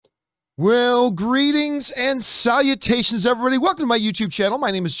Well, greetings and salutations, everybody. Welcome to my YouTube channel. My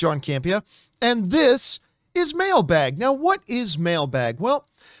name is John Campea, and this is Mailbag. Now, what is Mailbag? Well,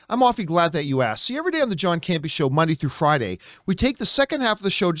 I'm awfully glad that you asked. See, every day on the John Campea Show, Monday through Friday, we take the second half of the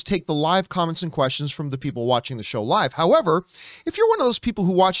show to take the live comments and questions from the people watching the show live. However, if you're one of those people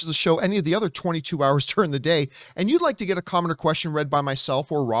who watches the show any of the other 22 hours during the day, and you'd like to get a comment or question read by myself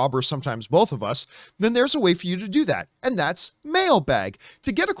or Rob or sometimes both of us, then there's a way for you to do that, and that's Mailbag.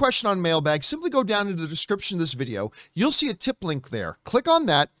 To get a question on Mailbag, simply go down into the description of this video. You'll see a tip link there. Click on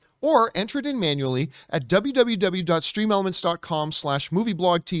that, or enter it in manually at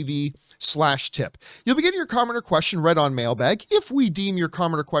www.streamelements.com/movieblogtv/tip. You'll be getting your comment or question read on Mailbag if we deem your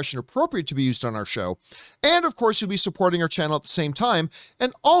comment or question appropriate to be used on our show. And of course, you'll be supporting our channel at the same time.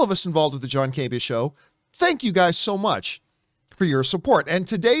 And all of us involved with the John Campea Show, thank you guys so much for your support. And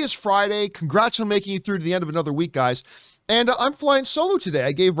today is Friday. Congrats on making it through to the end of another week, guys. And I'm flying solo today.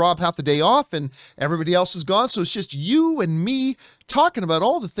 I gave Rob half the day off and everybody else is gone. So it's just you and me talking about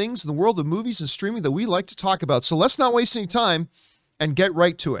all the things in the world of movies and streaming that we like to talk about. So let's not waste any time and get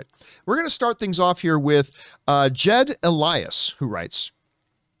right to it. We're going to start things off here with Jed Elias, who writes,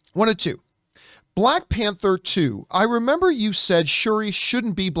 1 of 2. Black Panther 2. I remember you said Shuri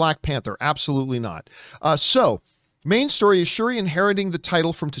shouldn't be Black Panther. Absolutely not. Main story is Shuri inheriting the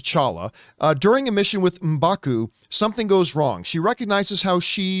title from T'Challa. During a mission with M'Baku, something goes wrong. She recognizes how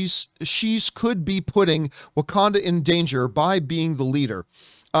she's could be putting Wakanda in danger by being the leader.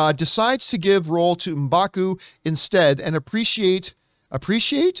 Decides to give role to M'Baku instead and appreciate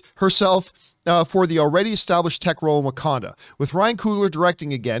herself for the already established tech role in Wakanda. With Ryan Coogler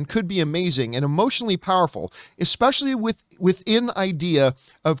directing again, could be amazing and emotionally powerful, especially within idea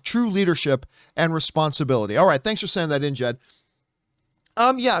of true leadership and responsibility. All right, thanks for sending that in, Jed.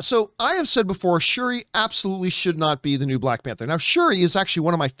 So I have said before, Shuri absolutely should not be the new Black Panther. Now, Shuri is actually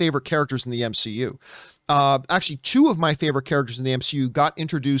one of my favorite characters in the MCU. Actually, 2 of my favorite characters in the MCU got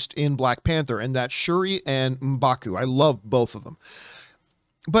introduced in Black Panther, and that's Shuri and M'Baku. I love both of them.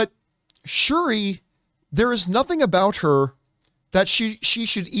 But Shuri, there is nothing about her that she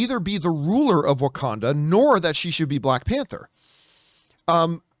should either be the ruler of Wakanda, nor that she should be Black Panther.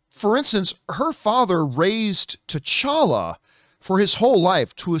 For instance, her father raised T'Challa for his whole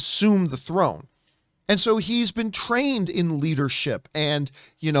life to assume the throne. And so he's been trained in leadership and,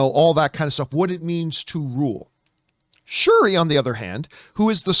 all that kind of stuff, what it means to rule. Shuri, on the other hand, who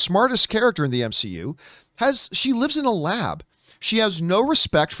is the smartest character in the MCU, she lives in a lab. She has no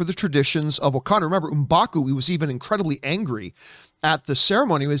respect for the traditions of Wakanda. Remember, M'Baku, he was even incredibly angry at the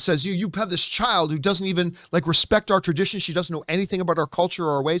ceremony. He says, you have this child who doesn't even respect our traditions. She doesn't know anything about our culture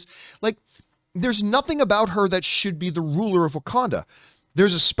or our ways. There's nothing about her that should be the ruler of Wakanda.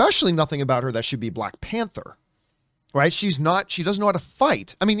 There's especially nothing about her that should be Black Panther, right? She doesn't know how to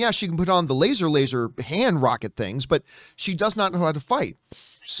fight. I mean, yeah, she can put on the laser hand rocket things, but she does not know how to fight.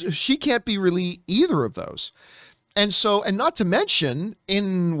 So she can't be really either of those. And not to mention,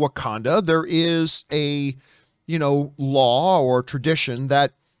 in Wakanda, there is a, law or tradition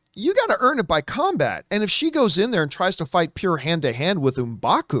that you got to earn it by combat. And if she goes in there and tries to fight pure hand-to-hand with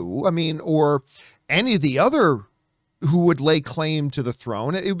M'Baku, or any of the other who would lay claim to the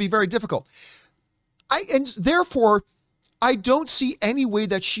throne, it would be very difficult. Therefore, I don't see any way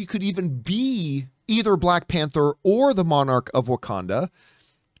that she could even be either Black Panther or the monarch of Wakanda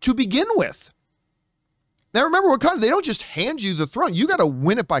to begin with. Now, remember, Wakanda, they don't just hand you the throne. You got to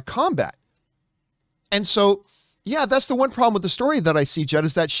win it by combat. And so, yeah, that's the one problem with the story that I see, Jed,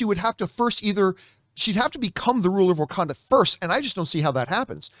 is that she would have to she'd have to become the ruler of Wakanda first, and I just don't see how that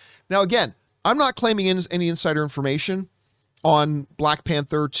happens. Now, again, I'm not claiming any insider information on Black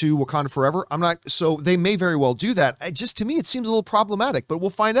Panther to Wakanda Forever. So they may very well do that. To me, it seems a little problematic, but we'll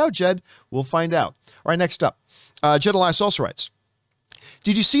find out, Jed. We'll find out. All right, next up, Jed Elias also writes,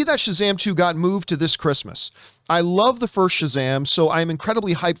 did you see that Shazam 2 got moved to this Christmas? I love the first Shazam, so I'm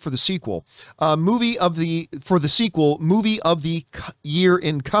incredibly hyped for the sequel. Movie of the year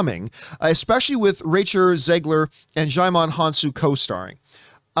incoming, especially with Rachel Zegler and Jaimon Hansu co-starring.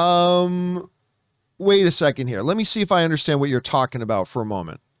 Wait a second here. Let me see if I understand what you're talking about for a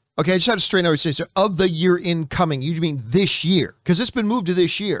moment. Okay, I just had to straighten out what you say. So, of the year incoming, you mean this year? Because it's been moved to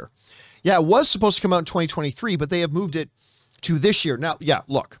this year. Yeah, it was supposed to come out in 2023, but they have moved it to this year. Now, yeah,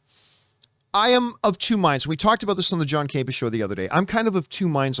 look, I am of 2 minds. We talked about this on the John Campea Show the other day. I'm kind of 2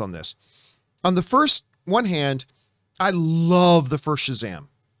 minds on this. On the one hand, I love the first Shazam.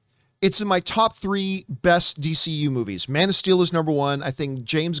 It's in my top 3 best DCU movies. Man of Steel is number 1. I think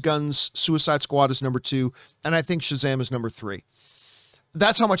James Gunn's Suicide Squad is number 2. And I think Shazam is number 3.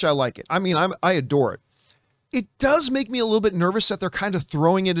 That's how much I like it. I mean, I adore it. it does make me a little bit nervous that they're kind of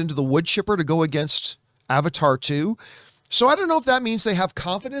throwing it into the wood chipper to go against Avatar 2. So I don't know if that means they have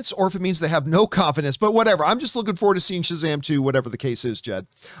confidence or if it means they have no confidence, but whatever. I'm just looking forward to seeing Shazam 2, whatever the case is, Jed.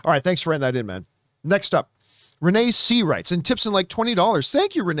 All right, thanks for writing that in, man. Next up, Renee C. writes, and tips in like $20.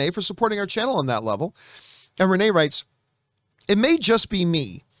 Thank you, Renee, for supporting our channel on that level. And Renee writes, it may just be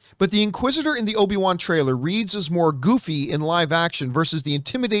me, but the Inquisitor in the Obi-Wan trailer reads as more goofy in live action versus the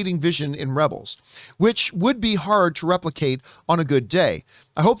intimidating vision in Rebels, which would be hard to replicate on a good day.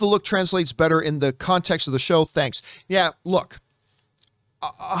 I hope the look translates better in the context of the show. Thanks. Yeah, look,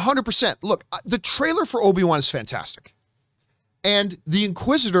 100%. Look, the trailer for Obi-Wan is fantastic. And the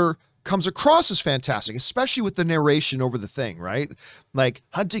Inquisitor comes across as fantastic, especially with the narration over the thing, right? Like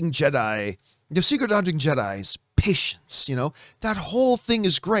hunting Jedi, the secret of hunting Jedi's patience, you know, that whole thing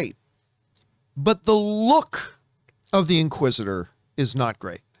is great. But the look of the Inquisitor is not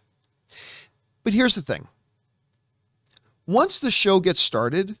great. But here's the thing. Once the show gets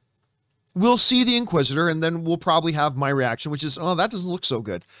started, we'll see the Inquisitor and then we'll probably have my reaction, which is, oh, that doesn't look so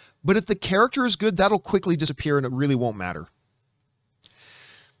good. But if the character is good, that'll quickly disappear and it really won't matter.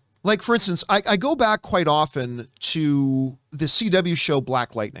 Like, for instance, I go back quite often to the CW show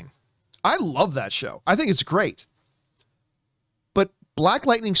Black Lightning. I love that show. I think it's great. But Black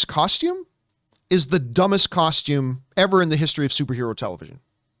Lightning's costume is the dumbest costume ever in the history of superhero television.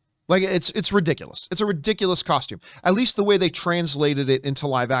 Like, it's ridiculous. It's a ridiculous costume. At least the way they translated it into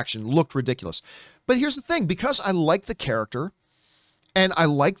live action looked ridiculous. But here's the thing. Because I like the character and I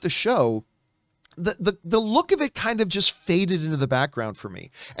like the show, the look of it kind of just faded into the background for me.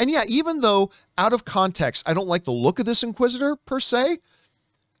 And yeah, even though out of context, I don't like the look of this Inquisitor per se,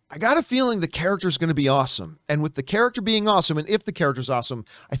 I got a feeling the character is going to be awesome. And with the character being awesome, and if the character's awesome,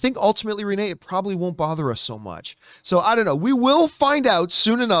 I think ultimately, Renee, it probably won't bother us so much. So I don't know. We will find out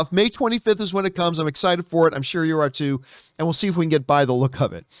soon enough. May 25th is when it comes. I'm excited for it. I'm sure you are too. And we'll see if we can get by the look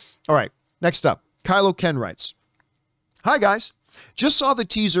of it. All right. Next up, Kylo Ken writes, hi guys. Just saw the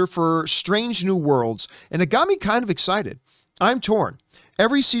teaser for Strange New Worlds, and it got me kind of excited. I'm torn.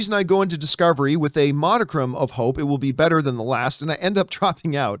 Every season I go into Discovery with a modicum of hope it will be better than the last, and I end up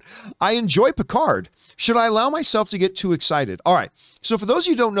dropping out. I enjoy Picard. Should I allow myself to get too excited? All right. So for those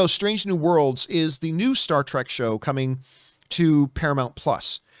of you who don't know, Strange New Worlds is the new Star Trek show coming to Paramount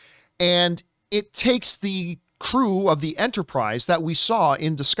Plus. And it takes the crew of the Enterprise that we saw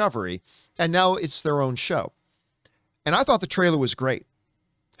in Discovery, and now it's their own show. And I thought the trailer was great.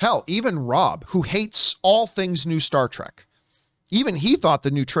 Hell, even Rob, who hates all things new Star Trek, even he thought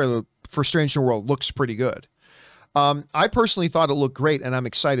the new trailer for Strange New World looks pretty good. I personally thought it looked great, and I'm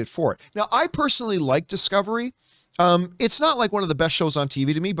excited for it. Now, I personally like Discovery. It's not like one of the best shows on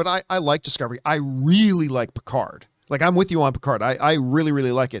TV to me, but I like Discovery. I really like Picard. Like, I'm with you on Picard. I really,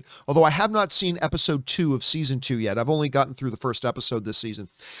 really like it. Although I have not seen episode 2 of season 2 yet. I've only gotten through the first episode this season.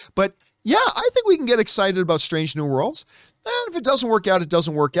 But yeah, I think we can get excited about Strange New Worlds. And if it doesn't work out, it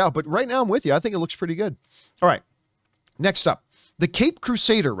doesn't work out. But right now I'm with you. I think it looks pretty good. All right. Next up, the Cape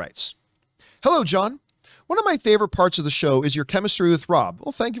Crusader writes, hello, John. One of my favorite parts of the show is your chemistry with Rob.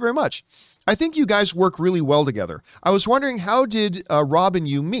 Well, thank you very much. I think you guys work really well together. I was wondering, how did Rob and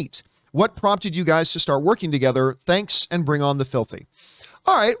you meet? What prompted you guys to start working together? Thanks, and bring on the filthy.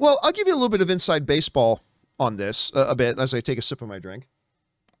 All right. Well, I'll give you a little bit of inside baseball on this a bit as I take a sip of my drink.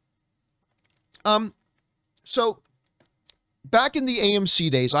 So back in the AMC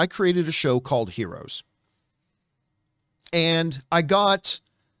days, I created a show called Heroes. And I got,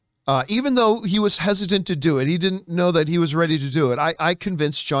 even though he was hesitant to do it, he didn't know that he was ready to do it. I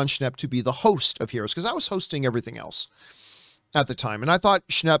convinced John Schnepp to be the host of Heroes because I was hosting everything else at the time. And I thought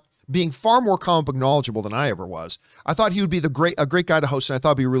Schnepp, being far more comic book knowledgeable than I ever was, I thought he would be a great guy to host. And I thought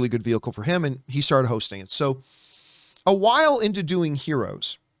it'd be a really good vehicle for him. And he started hosting it. So a while into doing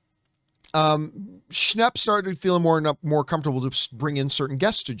Heroes, Schnepp started feeling more comfortable to bring in certain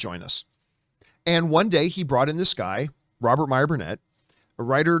guests to join us. And one day he brought in this guy, Robert Meyer Burnett, a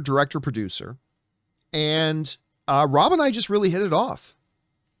writer, director, producer. And Rob and I just really hit it off.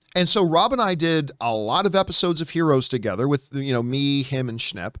 And so Rob and I did a lot of episodes of Heroes together with, me, him, and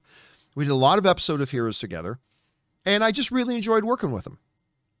Schnepp. We did a lot of episodes of Heroes together. And I just really enjoyed working with him.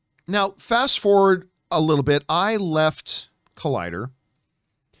 Now, fast forward a little bit, I left Collider.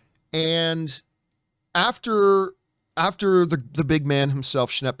 And after the big man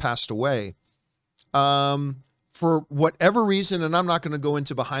himself, Schnepp, passed away, for whatever reason, and I'm not going to go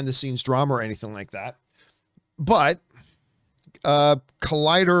into behind the scenes drama or anything like that, but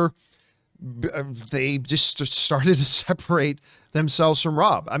Collider, they just started to separate themselves from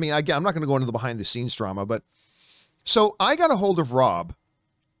Rob. I mean, again, I'm not going to go into the behind the scenes drama, but so I got a hold of Rob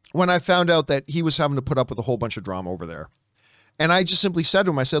when I found out that he was having to put up with a whole bunch of drama over there. And I just simply said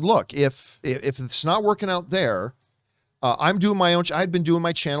to him, I said, look, if it's not working out there, I'm doing my own, I'd been doing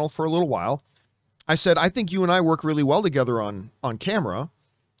my channel for a little while. I said, I think you and I work really well together on camera.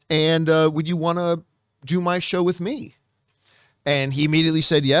 And would you want to do my show with me? And he immediately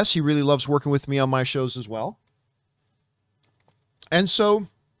said yes. He really loves working with me on my shows as well. And so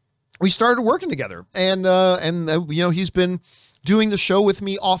we started working together. And you know, he's been doing the show with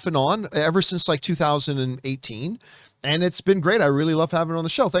me off and on ever since like 2018. And it's been great. I really love having him on the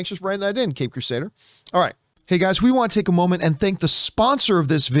show. Thanks for writing that in, Cape Crusader. All right. Hey guys, we want to take a moment and thank the sponsor of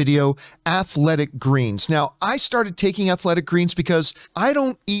this video, Athletic Greens. Now, I started taking Athletic Greens because I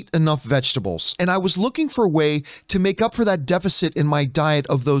don't eat enough vegetables, and I was looking for a way to make up for that deficit in my diet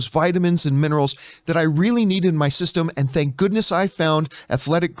of those vitamins and minerals that I really need in my system, and thank goodness I found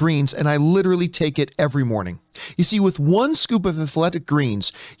Athletic Greens, and I literally take it every morning. You see, with one scoop of Athletic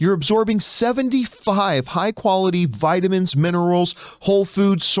Greens, you're absorbing 75 high-quality vitamins, minerals, whole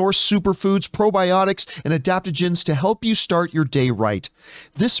foods, source superfoods, probiotics, and adaptogens to help you start your day right.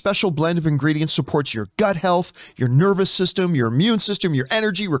 This special blend of ingredients supports your gut health, your nervous system, your immune system, your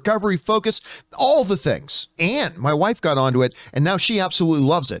energy, recovery, focus, all the things. And my wife got onto it, and now she absolutely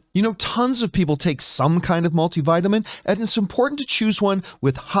loves it. You know, tons of people take some kind of multivitamin, and it's important to choose one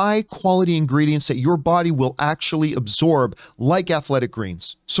with high-quality ingredients that your body will actually absorb, like Athletic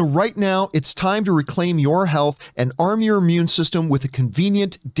Greens. So right now, it's time to reclaim your health and arm your immune system with a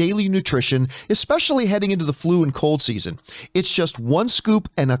convenient daily nutrition, especially heading into the flu and cold season. It's just one scoop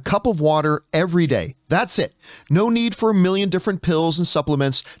and a cup of water every day. That's it. No need for a million different pills and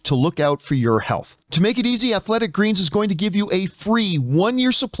supplements to look out for your health. To make it easy, Athletic Greens is going to give you a free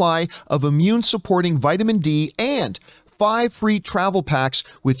 1-year supply of immune-supporting vitamin D and 5 free travel packs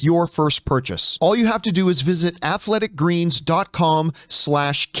with your first purchase. All you have to do is visit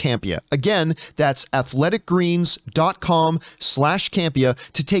athleticgreens.com/Campia. Again, that's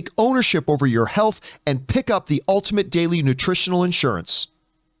athleticgreens.com/Campia to take ownership over your health and pick up the ultimate daily nutritional insurance.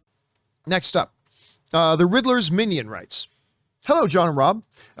 Next up, the Riddler's Minion writes, hello, John and Rob.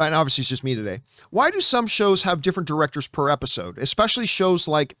 And obviously it's just me today. Why do some shows have different directors per episode, especially shows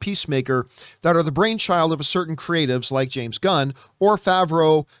like Peacemaker that are the brainchild of a certain creatives like James Gunn or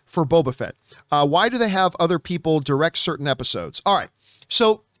Favreau for Boba Fett? Why do they have other people direct certain episodes? All right.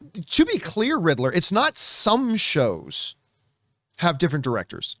 So to be clear, Riddler, it's not some shows have different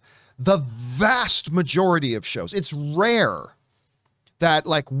directors. The vast majority of shows, it's rare that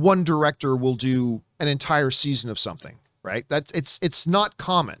like one director will do an entire season of something. Right? It's not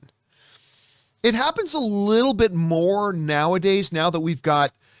common. It happens a little bit more nowadays now that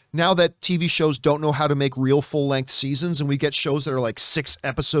TV shows don't know how to make real full-length seasons and we get shows that are like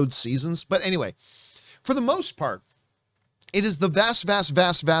 6-episode seasons. But anyway, for the most part, it is the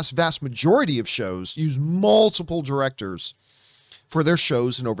vast majority of shows use multiple directors for their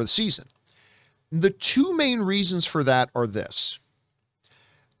shows and over the season. The two main reasons for that are this.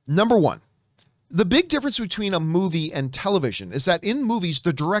 Number one, the big difference between a movie and television is that in movies,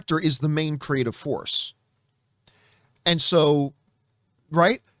 the director is the main creative force. And so,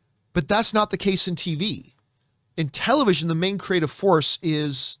 right? But that's not the case in TV. In television, the main creative force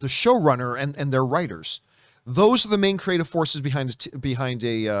is the showrunner and their writers. Those are the main creative forces behind a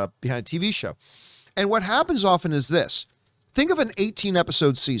TV show. And what happens often is this. Think of an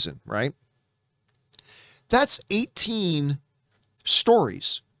 18-episode season, right? That's 18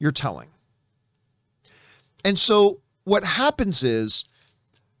 stories you're telling. And so what happens is,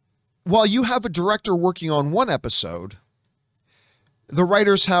 while you have a director working on one episode, the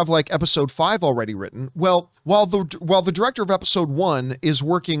writers have like episode 5 already written. Well, while the director of episode 1 is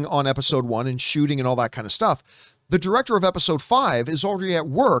working on episode 1 and shooting and all that kind of stuff, the director of episode 5 is already at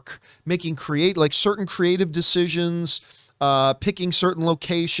work making certain creative decisions, picking certain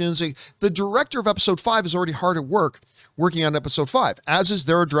locations. The director of episode 5 is already hard at work working on episode 5, as is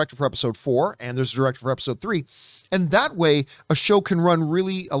there a director for episode 4, and there's a director for episode 3. And that way, a show can run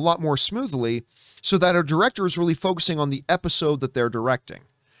really a lot more smoothly so that a director is really focusing on the episode that they're directing.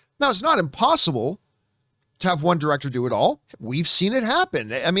 Now, it's not impossible to have one director do it all. We've seen it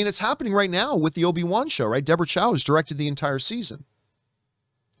happen. I mean, it's happening right now with the Obi-Wan show, right? Deborah Chow has directed the entire season.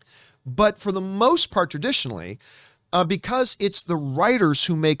 But for the most part, traditionally, because it's the writers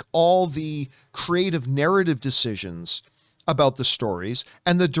who make all the creative narrative decisions about the stories,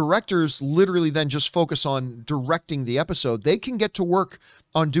 and the directors literally then just focus on directing the episode, they can get to work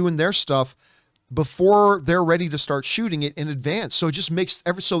on doing their stuff before they're ready to start shooting it in advance. So it just makes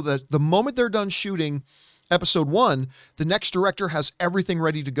so that the moment they're done shooting episode 1, the next director has everything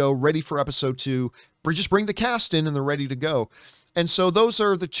ready to go, ready for episode 2. Just bring the cast in and they're ready to go. And so those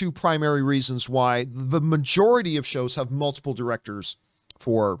are the two primary reasons why the majority of shows have multiple directors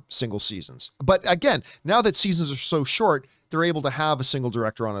for single seasons. But again, now that seasons are so short, they're able to have a single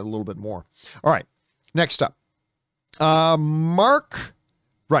director on it a little bit more. All right, next up. Mark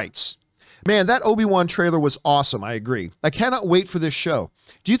writes, man, that Obi-Wan trailer was awesome. I agree. I cannot wait for this show.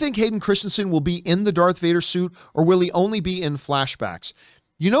 Do you think Hayden Christensen will be in the Darth Vader suit, or will he only be in flashbacks?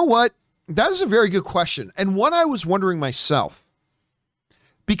 You know what? That is a very good question, and one I was wondering myself.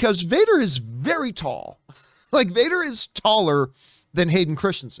 Because Vader is very tall. Like, Vader is taller than Hayden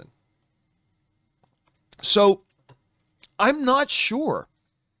Christensen. So, I'm not sure.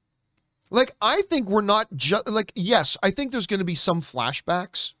 Like, I think we're not just, like, yes, I think there's going to be some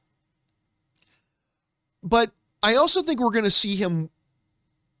flashbacks. But I also think we're going to see him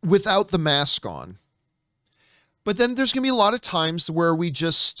without the mask on. But then there's going to be a lot of times where we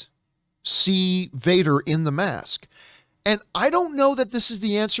just see Vader in the mask. And I don't know that this is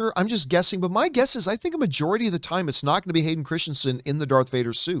the answer. I'm just guessing. But my guess is I think a majority of the time it's not going to be Hayden Christensen in the Darth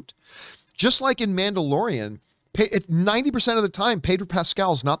Vader suit. Just like in Mandalorian, 90% of the time, Pedro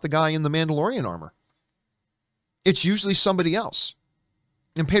Pascal is not the guy in the Mandalorian armor. It's usually somebody else.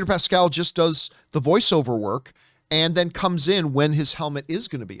 And Pedro Pascal just does the voiceover work and then comes in when his helmet is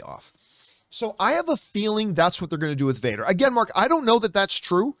going to be off. So I have a feeling that's what they're going to do with Vader. Again, Mark, I don't know that that's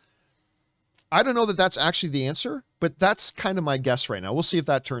true. I don't know that that's actually the answer, but that's kind of my guess right now. We'll see if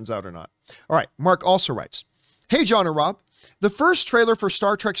that turns out or not. All right. Mark also writes, hey, John and Rob, the first trailer for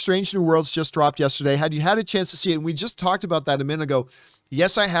Star Trek Strange New Worlds just dropped yesterday. Had you had a chance to see it? And we just talked about that a minute ago.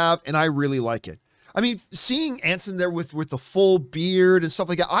 Yes, I have, and I really like it. I mean, seeing Anson there with the full beard and stuff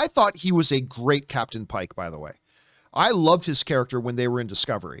like that, I thought he was a great Captain Pike, by the way. I loved his character when they were in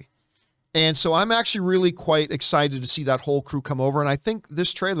Discovery. And so I'm actually really quite excited to see that whole crew come over. And I think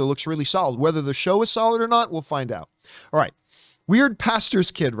this trailer looks really solid. Whether the show is solid or not, we'll find out. All right. Weird Pastor's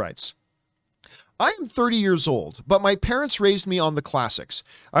Kid writes, I am 30 years old, but my parents raised me on the classics.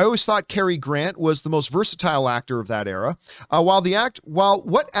 I always thought Cary Grant was the most versatile actor of that era. While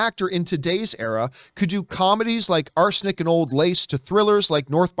what actor in today's era could do comedies like Arsenic and Old Lace to thrillers like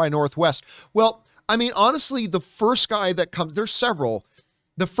North by Northwest? Well, I mean, honestly, the first guy that comes, there's several.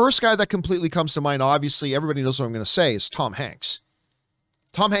 The first guy that completely comes to mind, obviously, everybody knows what I'm going to say, is Tom Hanks.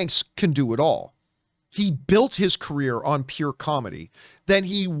 Tom Hanks can do it all. He built his career on pure comedy. Then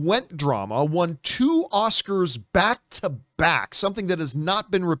he went drama, won 2 Oscars back-to-back, something that has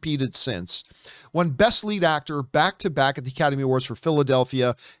not been repeated since. Won Best Lead Actor back-to-back at the Academy Awards for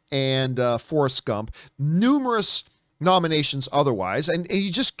Philadelphia and Forrest Gump. Numerous nominations otherwise, and he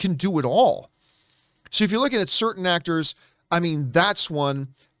just can do it all. So if you're looking at certain actors, I mean, that's one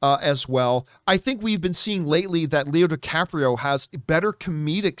as well. I think we've been seeing lately that Leo DiCaprio has better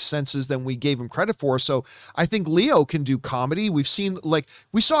comedic senses than we gave him credit for. So I think Leo can do comedy. We've seen, like,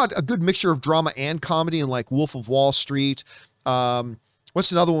 we saw a good mixture of drama and comedy in, like, Wolf of Wall Street.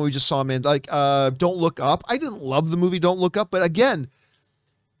 What's another one we just saw him in? Like, Don't Look Up. I didn't love the movie Don't Look Up, but again,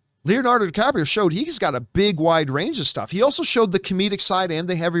 Leonardo DiCaprio showed he's got a big, wide range of stuff. He also showed the comedic side and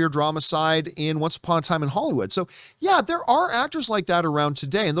the heavier drama side in Once Upon a Time in Hollywood. So, yeah, there are actors like that around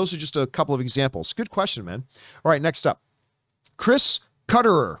today, and those are just a couple of examples. Good question, man. All right, next up. Chris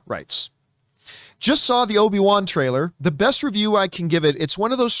Cutterer writes, just saw the Obi-Wan trailer. The best review I can give it, it's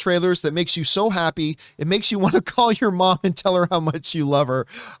one of those trailers that makes you so happy, it makes you want to call your mom and tell her how much you love her.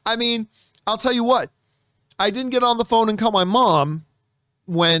 I mean, I'll tell you what. I didn't get on the phone and call my mom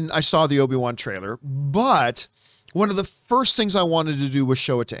when I saw the Obi-Wan trailer, but one of the first things I wanted to do was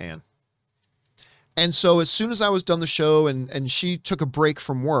show it to Anne. And so as soon as I was done the show and she took a break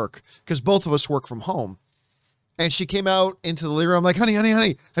from work, because both of us work from home, and she came out into the living room, I'm like, honey,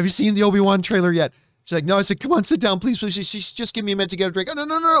 have you seen the Obi-Wan trailer yet? She's like, no. I said, come on, sit down, please. She's just give me a minute to get a drink. Oh,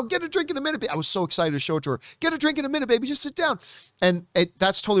 no, get a drink in a minute. I was so excited to show it to her. Get a drink in a minute, baby, just sit down. And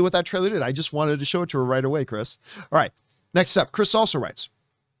that's totally what that trailer did. I just wanted to show it to her right away, Chris. All right, next up, Chris also writes,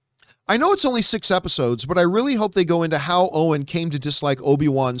 I know it's only 6 episodes, but I really hope they go into how Owen came to dislike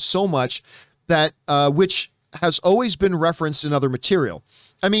Obi-Wan so much that, which has always been referenced in other material.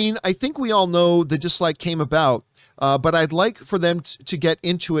 I mean, I think we all know the dislike came about, but I'd like for them to get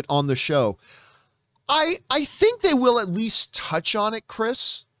into it on the show. I think they will at least touch on it,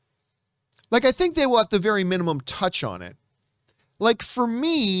 Chris. Like, I think they will at the very minimum touch on it. Like, for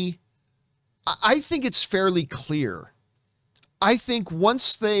me, I think it's fairly clear. I think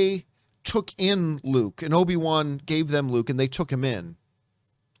once they took in Luke and Obi-Wan gave them Luke and they took him in,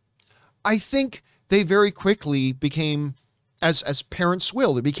 I think they very quickly became, as parents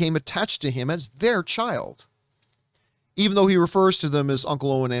will, they became attached to him as their child. Even though he refers to them as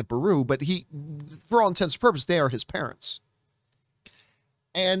Uncle Owen and Aunt Beru, but for all intents and purposes, they are his parents.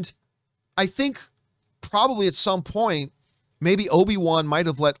 And I think probably at some point, maybe Obi-Wan might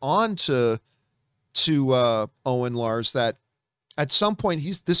have let on to Owen Lars that at some point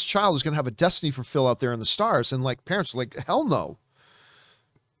this child is going to have a destiny fulfill out there in the stars. And like parents are like, hell no.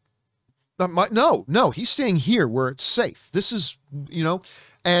 No, he's staying here where it's safe. This is,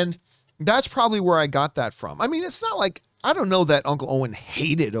 and that's probably where I got that from. I mean, it's not like, I don't know that Uncle Owen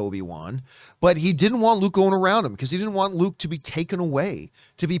hated Obi-Wan, but he didn't want Luke going around him because he didn't want Luke to be taken away,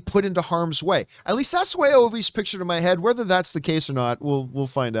 to be put into harm's way. At least that's the way I always pictured in my head. Whether that's the case or not, we'll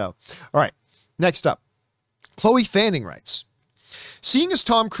find out. All right, next up, Chloe Fanning writes, seeing as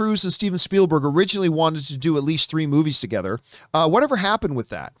Tom Cruise and Steven Spielberg originally wanted to do at least 3 movies together, whatever happened with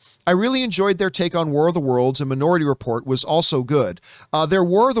that? I really enjoyed their take on War of the Worlds, and Minority Report was also good. Their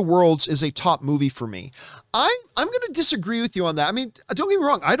War of the Worlds is a top movie for me. I'm going to disagree with you on that. I mean, don't get me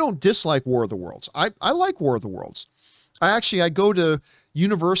wrong. I don't dislike War of the Worlds. I like War of the Worlds. I go to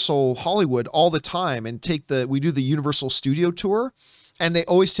Universal Hollywood all the time and we do the Universal Studio Tour. And they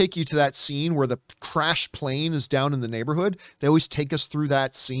always take you to that scene where the crashed plane is down in the neighborhood. They always take us through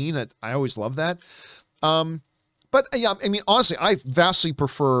that scene. I always love that. But yeah, I mean, honestly, I vastly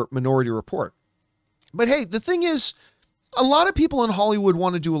prefer Minority Report. But hey, the thing is, a lot of people in Hollywood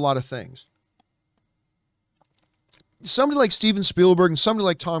want to do a lot of things. Somebody like Steven Spielberg and somebody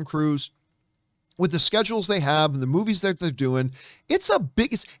like Tom Cruise, with the schedules they have and the movies that they're doing, it's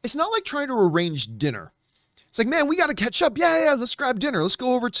not like trying to arrange dinner. It's like, man, we got to catch up. Yeah, let's grab dinner. Let's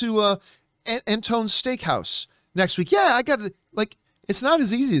go over to Antone's Steakhouse next week. Yeah, I got to, it's not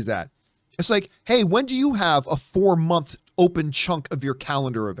as easy as that. It's like, hey, when do you have a 4-month open chunk of your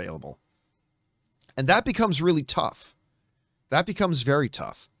calendar available? And that becomes really tough. That becomes very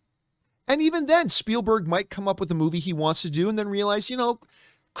tough. And even then, Spielberg might come up with a movie he wants to do and then realize,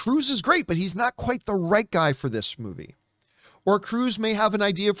 Cruise is great, but he's not quite the right guy for this movie. Or Cruise may have an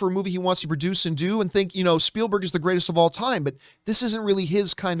idea for a movie he wants to produce and do and think, Spielberg is the greatest of all time, but this isn't really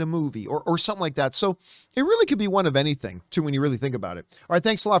his kind of movie or something like that. So it really could be one of anything, too, when you really think about it. All right,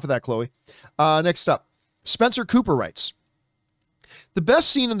 thanks a lot for that, Chloe. Next up, Spencer Cooper writes, the best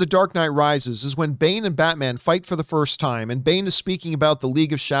scene in The Dark Knight Rises is when Bane and Batman fight for the first time, and Bane is speaking about the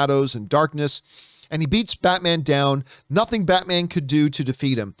League of Shadows and darkness, and he beats Batman down. Nothing Batman could do to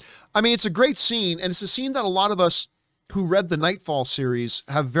defeat him. I mean, it's a great scene, and it's a scene that a lot of us who read the Nightfall series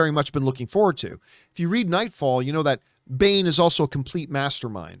have very much been looking forward to. If you read Nightfall, you know that Bane is also a complete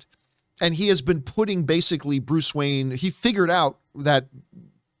mastermind. And he has been putting basically Bruce Wayne, he figured out that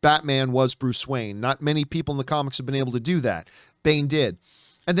Batman was Bruce Wayne. Not many people in the comics have been able to do that. Bane did.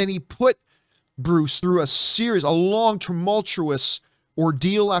 And then he put Bruce through a long, tumultuous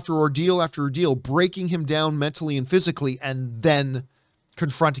ordeal after ordeal after ordeal, breaking him down mentally and physically, and then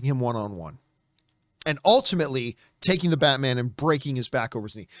confronting him one-on-one. And ultimately taking the Batman and breaking his back over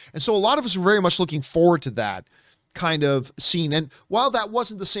his knee. And so a lot of us are very much looking forward to that kind of scene. And while that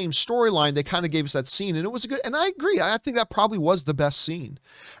wasn't the same storyline, they kind of gave us that scene, and it was and I agree. I think that probably was the best scene.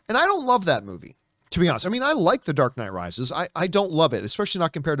 And I don't love that movie, to be honest. I mean, I like The Dark Knight Rises. I don't love it, especially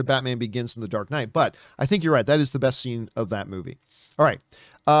not compared to Batman Begins and The Dark Knight, but I think you're right. That is the best scene of that movie. All right.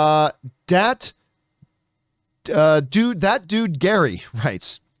 That dude Gary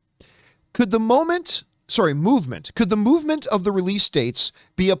writes, could the movement of the release dates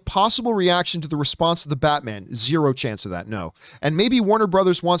be a possible reaction to the response of the Batman? Zero chance of that, no. And maybe Warner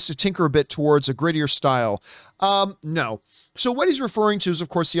Brothers wants to tinker a bit towards a grittier style. No. So what he's referring to is, of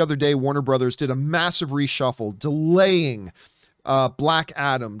course, the other day, Warner Brothers did a massive reshuffle, delaying Black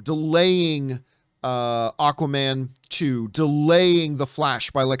Adam, delaying Aquaman 2, delaying The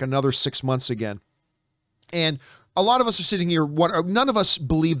Flash by like another 6 months again. And a lot of us are sitting here, none of us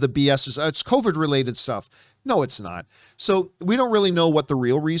believe the BS is, it's COVID-related stuff. No, it's not. So we don't really know what the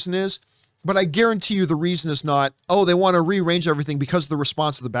real reason is, but I guarantee you the reason is not, they want to rearrange everything because of the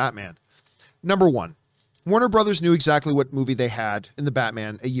response of the Batman. Number one, Warner Brothers knew exactly what movie they had in the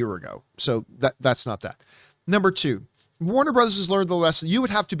Batman a year ago. So that's not that. Number two, Warner Brothers has learned the lesson. You would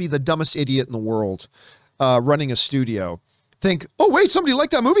have to be the dumbest idiot in the world running a studio. Think, oh, wait, somebody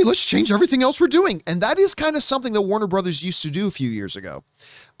liked that movie. Let's change everything else we're doing. And that is kind of something that Warner Brothers used to do a few years ago.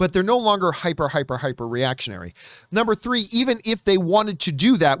 But they're no longer hyper reactionary. Number three, even if they wanted to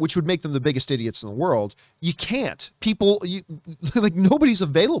do that, which would make them the biggest idiots in the world, you can't. Nobody's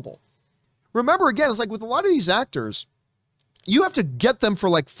available. Remember, again, it's like with a lot of these actors, you have to get them for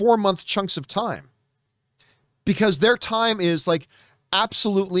like 4-month chunks of time. Because their time is like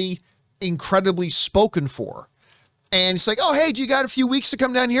absolutely incredibly spoken for. And he's like, oh, hey, do you got a few weeks to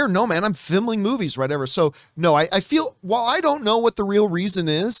come down here? No, man, I'm filming movies, whatever. So no, I feel, while I don't know what the real reason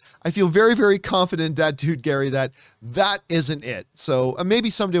is, I feel very, very confident, Dad Dude Gary, that isn't it. So maybe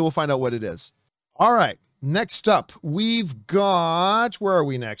someday we'll find out what it is. All right. Next up, we've got, where are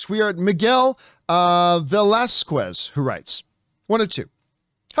we next? We are at Miguel Velasquez, who writes, 1 of 2.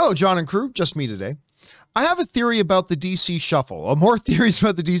 Hello, John and crew, just me today. I have a theory about the DC Shuffle, or more theories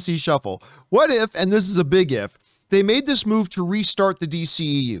about the DC Shuffle. What if, and this is a big if, they made this move to restart the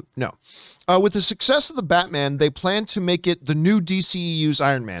DCEU? No. With the success of the Batman, they plan to make it the new DCEU's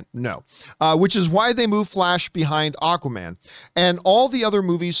Iron Man? No. Which is why they moved Flash behind Aquaman and all the other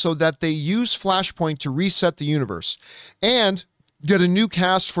movies so that they use Flashpoint to reset the universe and get a new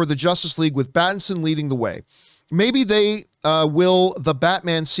cast for the Justice League with Pattinson leading the way. Maybe they will the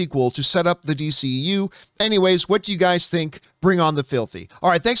Batman sequel to set up the DCEU. Anyways, what do you guys think? Bring on the filthy. All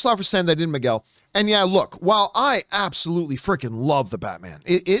right, thanks a lot for sending that in, Miguel. And yeah, look, while I absolutely freaking love the Batman,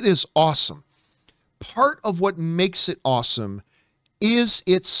 it is awesome. Part of what makes it awesome is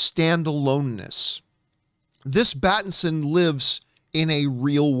its standaloneness. This Pattinson lives in a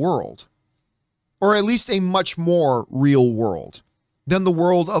real world, or at least a much more real world than the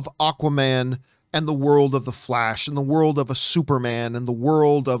world of Aquaman and the world of the Flash and the world of a Superman and the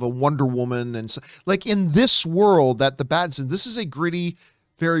world of a Wonder Woman. And so, like, in this world that the Pattinson, this is a gritty,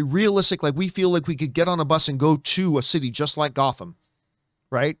 very realistic, like we feel like we could get on a bus and go to a city just like Gotham,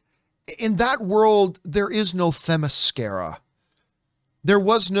 right? In that world, there is no Themyscira. There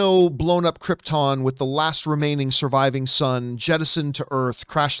was no blown up Krypton with the last remaining surviving sun jettisoned to Earth,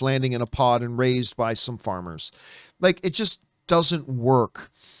 crash landing in a pod and raised by some farmers. Like, it just doesn't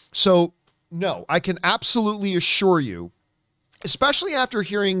work. So no, I can absolutely assure you, especially after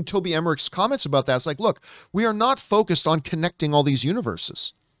hearing Toby Emmerich's comments about that, it's like, look, we are not focused on connecting all these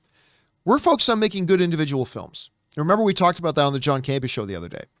universes. We're focused on making good individual films. Remember, we talked about that on the John Campea show the other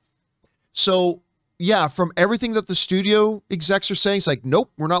day. So yeah, from everything that the studio execs are saying, it's like,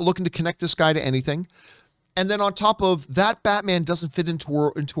 nope, we're not looking to connect this guy to anything. And then on top of that, Batman doesn't fit into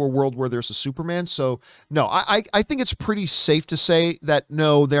a world where there's a Superman. So no, I think it's pretty safe to say that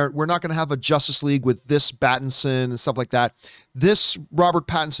no, we're not going to have a Justice League with this Pattinson and stuff like that. This Robert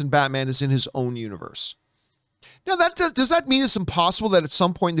Pattinson Batman is in his own universe. Now, does that mean it's impossible that at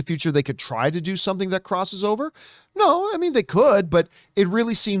some point in the future they could try to do something that crosses over? No, I mean, they could, but it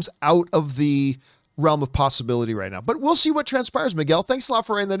really seems out of the realm of possibility right now. But we'll see what transpires, Miguel. Thanks a lot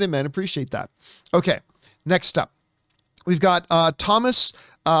for writing that in, man. Appreciate that. Okay. Next up, we've got Thomas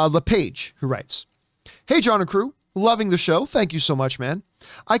LePage, who writes, hey, John and crew, loving the show. Thank you so much, man.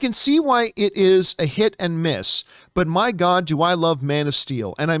 I can see why it is a hit and miss, but my God, do I love Man of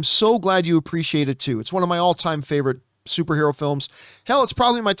Steel, and I'm so glad you appreciate it too. It's one of my all-time favorite superhero films. Hell, it's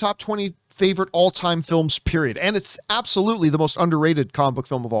probably my top 20 favorite all-time films, period. And it's absolutely the most underrated comic book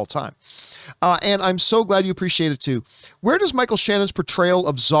film of all time. And I'm so glad you appreciate it too. Where does Michael Shannon's portrayal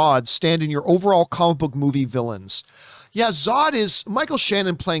of Zod stand in your overall comic book movie villains? Yeah, Michael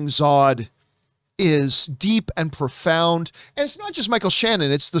Shannon playing Zod is deep and profound. And it's not just Michael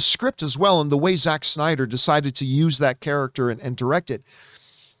Shannon, it's the script as well, and the way Zack Snyder decided to use that character and direct it.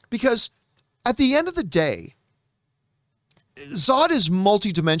 Because at the end of the day, Zod is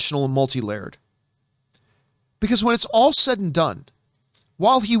multidimensional and multi-layered. Because when it's all said and done,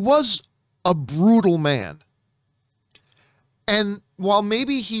 while he was a brutal man, and while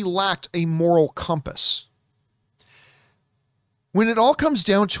maybe he lacked a moral compass, when it all comes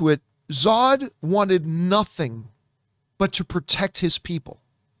down to it, Zod wanted nothing but to protect his people.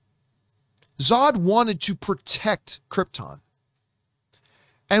 Zod wanted to protect Krypton.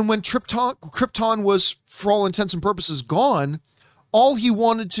 And when Krypton was, for all intents and purposes, gone, all he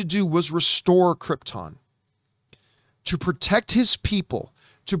wanted to do was restore Krypton, to protect his people,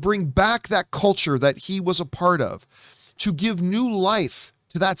 to bring back that culture that he was a part of, to give new life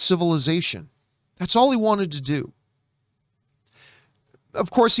to that civilization. That's all he wanted to do.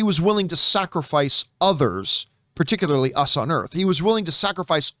 Of course, he was willing to sacrifice others, particularly us on Earth. He was willing to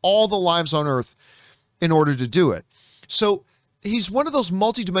sacrifice all the lives on Earth in order to do it. So he's one of those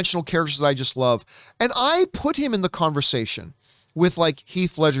multidimensional characters that I just love. And I put him in the conversation with like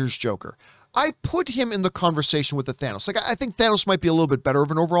Heath Ledger's Joker. I put him in the conversation with the Thanos. Like, I think Thanos might be a little bit better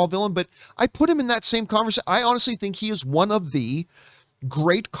of an overall villain, but I put him in that same conversation. I honestly think he is one of the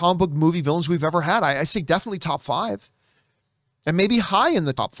great comic book movie villains we've ever had. I say definitely top 5. And maybe high in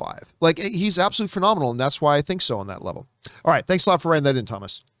the top 5. Like, he's absolutely phenomenal, and that's why I think so on that level. All right, thanks a lot for writing that in,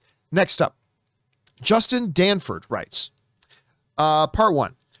 Thomas. Next up, Justin Danford writes, Part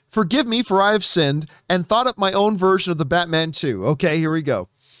 1. Forgive me for I have sinned and thought up my own version of the Batman 2. Okay, here we go.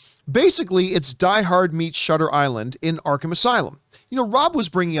 Basically, it's Die Hard meets Shutter Island in Arkham Asylum. You know, Rob was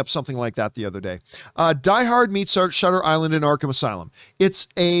bringing up something like that the other day. Die Hard meets Shutter Island in Arkham Asylum. It's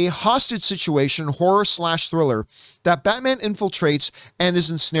a hostage situation, horror/thriller, that Batman infiltrates and is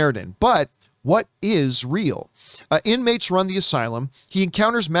ensnared in. But what is real? Inmates run the asylum. He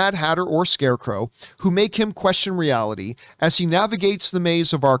encounters Mad Hatter or Scarecrow, who make him question reality as he navigates the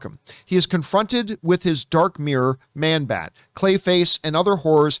maze of Arkham. He is confronted with his dark mirror, Man-Bat, Clayface, and other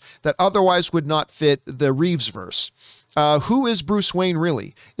horrors that otherwise would not fit the Reeves-verse. Who is Bruce Wayne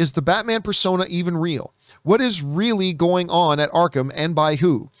really? Is the Batman persona even real? What is really going on at Arkham and by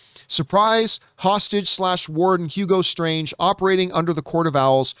who? Surprise, hostage/warden Hugo Strange, operating under the Court of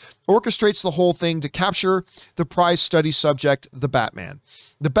Owls, orchestrates the whole thing to capture the prize study subject, the Batman.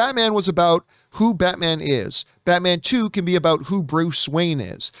 The Batman was about who Batman is. Batman 2 can be about who Bruce Wayne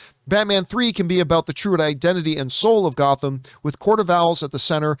is. Batman 3 can be about the true identity and soul of Gotham, with Court of Owls at the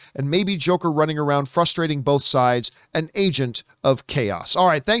center and maybe Joker running around frustrating both sides, an agent of chaos. All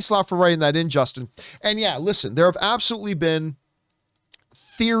right, thanks a lot for writing that in, Justin. And yeah, listen, there have absolutely been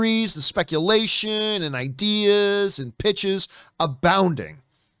theories and speculation and ideas and pitches abounding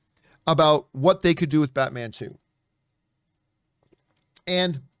about what they could do with Batman 2.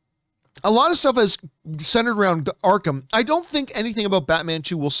 And a lot of stuff is centered around Arkham. I don't think anything about Batman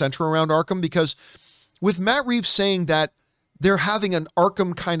 2 will center around Arkham, because with Matt Reeves saying that they're having an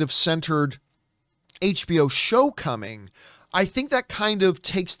Arkham kind of centered HBO show coming, I think that kind of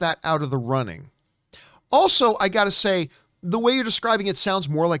takes that out of the running. Also, I got to say, the way you're describing it sounds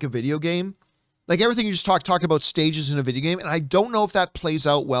more like a video game. Like everything you just talk about stages in a video game, and I don't know if that plays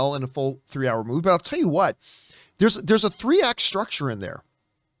out well in a full 3-hour movie, but I'll tell you what, there's a 3-act structure in there.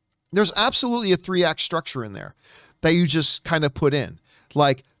 There's absolutely a 3-act structure in there that you just kind of put in.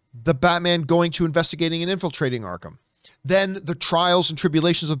 Like the Batman going to investigating and infiltrating Arkham. Then the trials and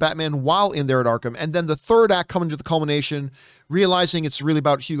tribulations of Batman while in there at Arkham. And then the 3rd act coming to the culmination, realizing it's really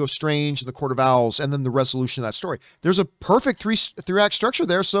about Hugo Strange and the Court of Owls, and then the resolution of that story. There's a perfect 3-act structure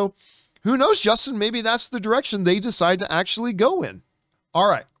there. So who knows, Justin, maybe that's the direction they decide to actually go in. All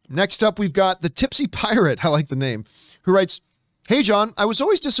right. Next up, we've got the Tipsy Pirate. I like the name. Who writes, "Hey, John, I was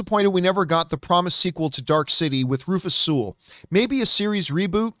always disappointed we never got the promised sequel to Dark City with Rufus Sewell. Maybe a series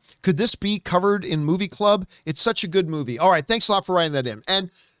reboot? Could this be covered in Movie Club? It's such a good movie." All right, thanks a lot for writing that in. And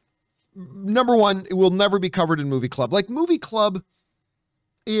number one, it will never be covered in Movie Club. Like, Movie Club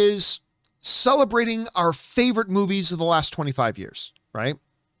is celebrating our favorite movies of the last 25 years, right?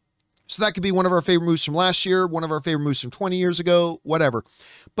 So that could be one of our favorite movies from last year, one of our favorite movies from 20 years ago, whatever.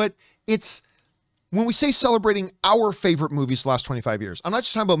 But it's, when we say celebrating our favorite movies the last 25 years, I'm not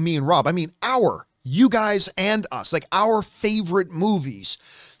just talking about me and Rob. I mean you guys and us, like our favorite movies.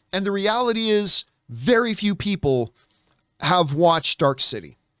 And the reality is very few people have watched Dark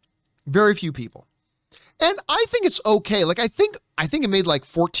City. Very few people. And I think it's okay. Like, I think it made like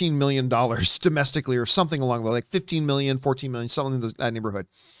 $14 million domestically or something along the like 15 million, 14 million, something in that neighborhood.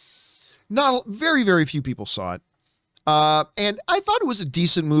 Not very, very few people saw it. And I thought it was a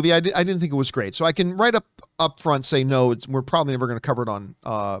decent movie. I didn't think it was great. So I can right up front say, no, we're probably never going to cover it on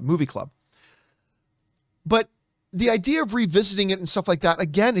Movie Club. But the idea of revisiting it and stuff like that,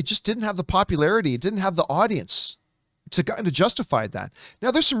 again, it just didn't have the popularity. It didn't have the audience to kind of justify that.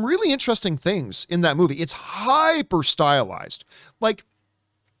 Now, there's some really interesting things in that movie. It's hyper stylized. Like,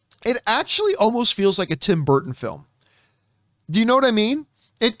 it actually almost feels like a Tim Burton film. Do you know what I mean?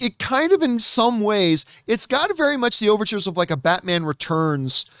 It kind of, in some ways, it's got very much the overtures of like a Batman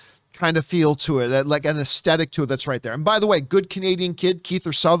Returns kind of feel to it, like an aesthetic to it that's right there. And by the way, good Canadian kid,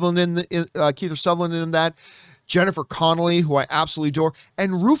 Kiefer Sutherland in that, Jennifer Connelly, who I absolutely adore,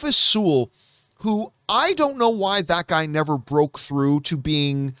 and Rufus Sewell, who I don't know why that guy never broke through to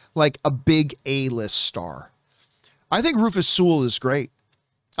being like a big A-list star. I think Rufus Sewell is great.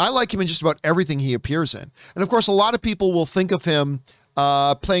 I like him in just about everything he appears in. And of course, a lot of people will think of him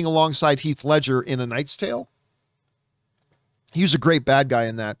playing alongside Heath Ledger in A Knight's Tale. He was a great bad guy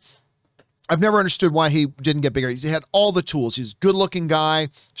in that. I've never understood why he didn't get bigger. He had all the tools. He's a good-looking guy,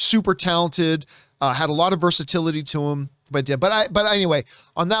 super talented, had a lot of versatility to him. But anyway,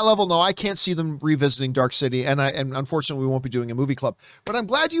 on that level, no, I can't see them revisiting Dark City, and unfortunately, we won't be doing a Movie Club. But I'm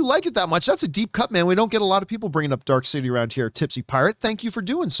glad you like it that much. That's a deep cut, man. We don't get a lot of people bringing up Dark City around here. Tipsy Pirate, thank you for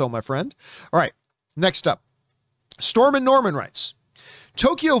doing so, my friend. All right, next up, Storm and Norman writes,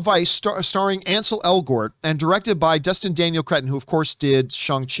 Tokyo Vice, starring Ansel Elgort and directed by Destin Daniel Cretton, who of course did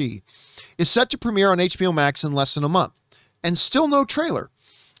Shang-Chi, is set to premiere on HBO Max in less than a month, and still no trailer.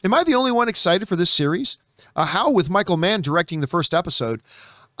 Am I the only one excited for this series? How, with Michael Mann directing the first episode,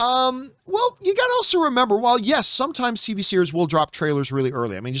 Well, you got to also remember, while yes, sometimes TV series will drop trailers really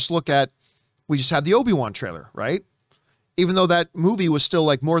early. I mean, just look at, we just had the Obi-Wan trailer, right? Even though that movie was still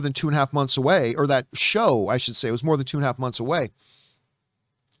like more than 2.5 months away, or that show, I should say, was more than 2.5 months away.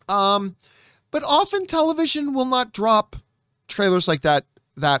 But often television will not drop trailers like that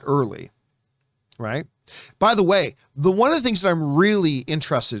early, right? By the way, one of the things that I'm really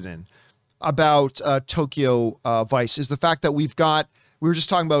interested in about Tokyo Vice is the fact that we were just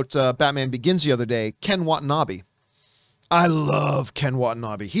talking about Batman Begins the other day, Ken Watanabe. I love Ken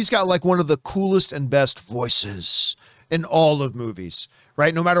Watanabe. He's got like one of the coolest and best voices in all of movies,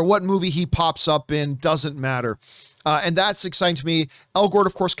 right? No matter what movie he pops up in, doesn't matter. And that's exciting to me. Elgort,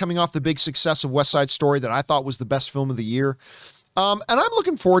 of course, coming off the big success of West Side Story that I thought was the best film of the year. And I'm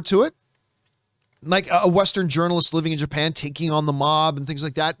looking forward to it. Like a Western journalist living in Japan, taking on the mob and things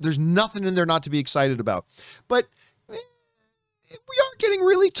like that. There's nothing in there not to be excited about. But we are getting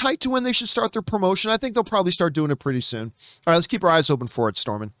really tight to when they should start their promotion. I think they'll probably start doing it pretty soon. All right, let's keep our eyes open for it,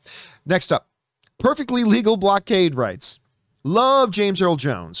 Stormin. Next up, Perfectly Legal Blockade writes, love James Earl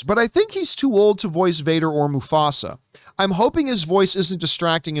Jones, but I think he's too old to voice Vader or Mufasa. I'm hoping his voice isn't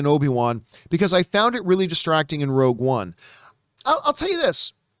distracting in Obi-Wan because I found it really distracting in Rogue One. I'll tell you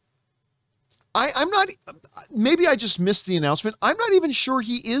this. I'm not, maybe I just missed the announcement. I'm not even sure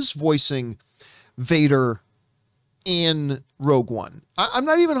he is voicing Vader in Rogue One. I'm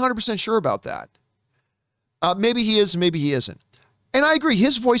not even 100% sure about that. Maybe he is, maybe he isn't. And I agree,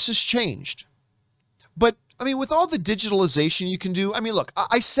 his voice has changed. But, I mean, with all the digitalization you can do, I mean, look,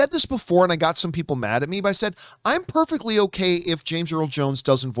 I said this before and I got some people mad at me, but I said, I'm perfectly okay if James Earl Jones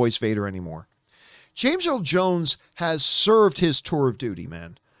doesn't voice Vader anymore. James Earl Jones has served his tour of duty,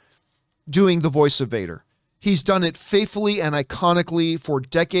 man, doing the voice of Vader. He's done it faithfully and iconically for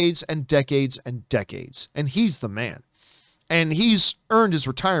decades and decades and decades. And he's the man. And he's earned his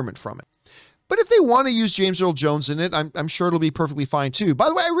retirement from it. But if they want to use James Earl Jones in it, I'm sure it'll be perfectly fine too. By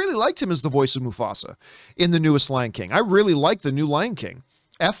the way, I really liked him as the voice of Mufasa in the newest Lion King. I really like the new Lion King.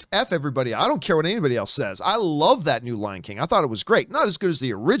 F everybody. I don't care what anybody else says. I love that new Lion King. I thought it was great. Not as good as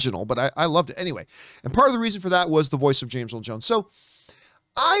the original, but I loved it anyway. And part of the reason for that was the voice of James Earl Jones. So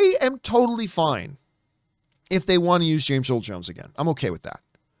I am totally fine if they want to use James Earl Jones again. I'm okay with that.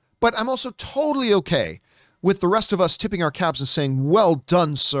 But I'm also totally okay with the rest of us tipping our caps and saying, well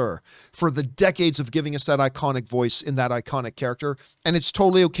done, sir, for the decades of giving us that iconic voice in that iconic character. And it's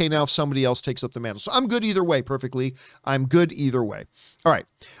totally okay now if somebody else takes up the mantle. So I'm good either way, perfectly. I'm good either way. All right.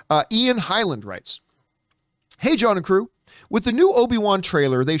 Ian Highland writes, hey, John and crew. With the new Obi-Wan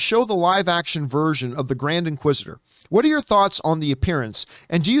trailer, they show the live-action version of the Grand Inquisitor. What are your thoughts on the appearance?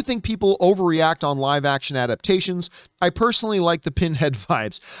 And do you think people overreact on live-action adaptations? I personally like the Pinhead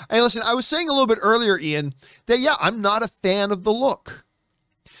vibes. Hey, listen, I was saying a little bit earlier, Ian, that, yeah, I'm not a fan of the look.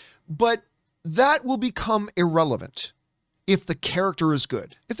 But that will become irrelevant if the character is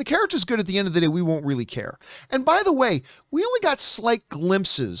good. If the character is good at the end of the day, we won't really care. And by the way, we only got slight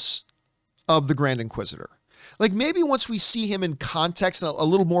glimpses of the Grand Inquisitor. Like maybe once we see him in context, a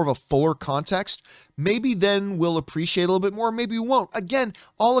little more of a fuller context, maybe then we'll appreciate a little bit more. Maybe we won't. Again,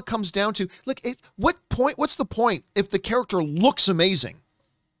 all it comes down to, look, what's the point if the character looks amazing,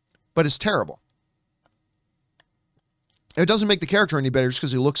 but is terrible? It doesn't make the character any better just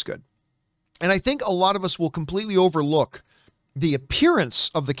because he looks good. And I think a lot of us will completely overlook the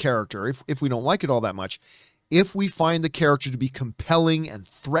appearance of the character if we don't like it all that much, if we find the character to be compelling and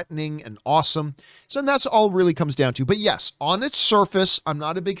threatening and awesome. So that's all it really comes down to. But yes, on its surface, I'm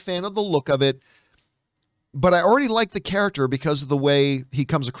not a big fan of the look of it, but I already like the character because of the way he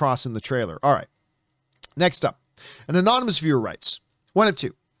comes across in the trailer. All right. Next up, an anonymous viewer writes, one of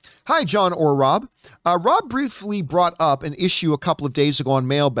two. Hi, John or Rob. Rob briefly brought up an issue a couple of days ago on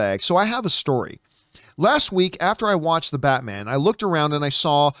Mailbag, so I have a story. Last week, after I watched The Batman, I looked around and I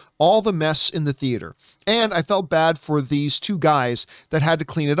saw all the mess in the theater. And I felt bad for these two guys that had to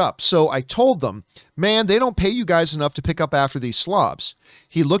clean it up. So I told them, man, they don't pay you guys enough to pick up after these slobs.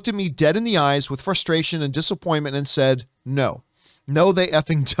 He looked at me dead in the eyes with frustration and disappointment and said, no. No, they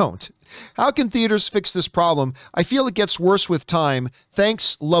effing don't. How can theaters fix this problem? I feel it gets worse with time.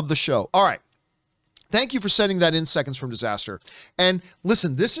 Thanks. Love the show. All right. Thank you for sending that in, Seconds from Disaster. And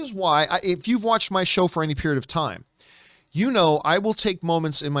listen, this is why, if you've watched my show for any period of time, you know I will take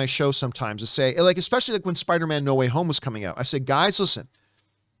moments in my show sometimes to say, like, especially like when Spider-Man No Way Home was coming out, I said, guys, listen,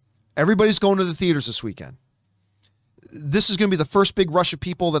 everybody's going to the theaters this weekend. This is going to be the first big rush of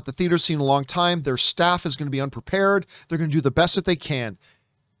people that the theater's seen in a long time. Their staff is going to be unprepared. They're going to do the best that they can.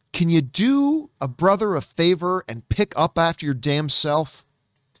 Can you do a brother a favor and pick up after your damn self?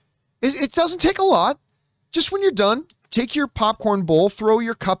 It doesn't take a lot. Just when you're done, take your popcorn bowl, throw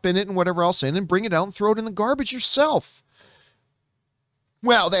your cup in it and whatever else in, and bring it out and throw it in the garbage yourself.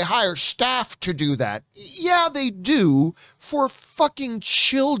 Well, they hire staff to do that. Yeah, they do, for fucking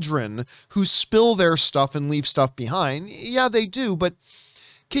children who spill their stuff and leave stuff behind. Yeah, they do, but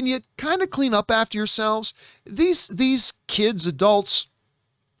can you kind of clean up after yourselves? These kids, adults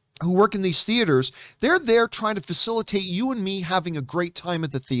who work in these theaters, they're there trying to facilitate you and me having a great time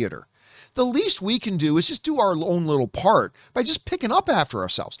at the theater. The least we can do is just do our own little part by just picking up after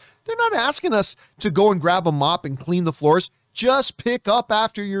ourselves. They're not asking us to go and grab a mop and clean the floors. Just pick up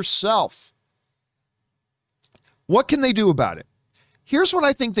after yourself. What can they do about it? Here's what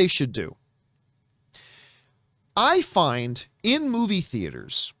I think they should do. I find in movie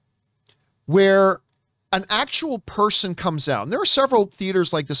theaters where an actual person comes out, and there are several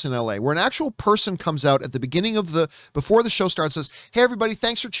theaters like this in LA, where an actual person comes out at the beginning of before the show starts, says, hey, everybody,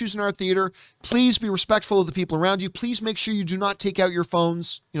 thanks for choosing our theater. Please be respectful of the people around you. Please make sure you do not take out your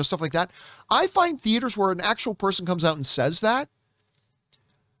phones, stuff like that. I find theaters where an actual person comes out and says that,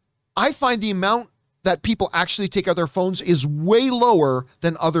 I find the amount that people actually take out their phones is way lower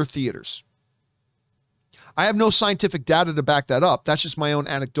than other theaters. I have no scientific data to back that up. That's just my own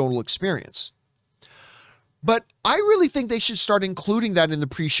anecdotal experience. But I really think they should start including that in the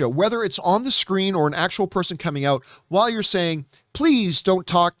pre-show, whether it's on the screen or an actual person coming out while you're saying, please don't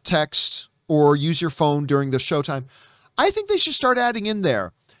talk, text, or use your phone during the showtime. I think they should start adding in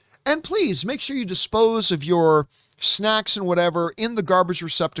there. And please make sure you dispose of your snacks and whatever in the garbage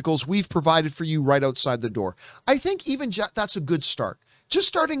receptacles we've provided for you right outside the door. I think even that's a good start. Just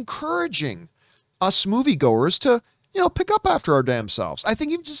start encouraging us moviegoers to, pick up after our damn selves. I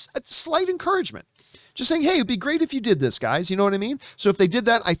think even just a slight encouragement. Just saying, hey, it'd be great if you did this, guys. You know what I mean? So if they did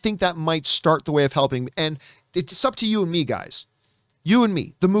that, I think that might start the way of helping. And it's up to you and me, guys. You and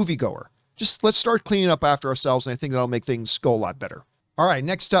me, the moviegoer. Just let's start cleaning up after ourselves, and I think that'll make things go a lot better. All right,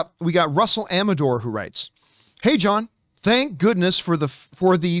 next up, we got Russell Amador, who writes, hey, John, thank goodness for the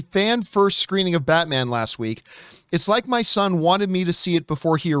fan first screening of Batman last week. It's like my son wanted me to see it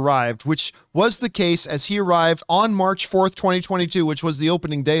before he arrived, which was the case as he arrived on March 4th, 2022, which was the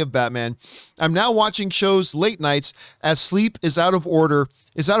opening day of Batman. I'm now watching shows late nights as sleep is out of order.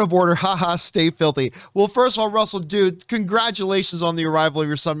 Haha, stay filthy. Well, first of all, Russell, dude, congratulations on the arrival of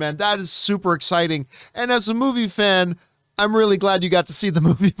your son, man. That is super exciting. And as a movie fan, I'm really glad you got to see the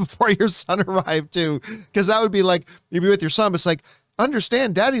movie before your son arrived too. Because that would be like, you'd be with your son, but it's like,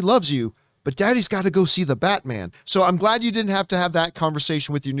 understand, daddy loves you, but daddy's got to go see the Batman. So I'm glad you didn't have to have that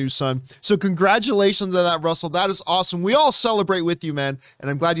conversation with your new son. So congratulations on that, Russell. That is awesome. We all celebrate with you, man. And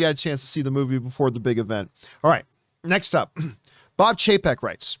I'm glad you had a chance to see the movie before the big event. All right, next up, Bob Chapek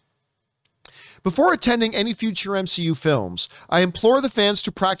writes, before attending any future MCU films, I implore the fans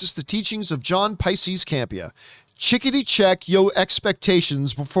to practice the teachings of John Pisces Campia. Chickadee check yo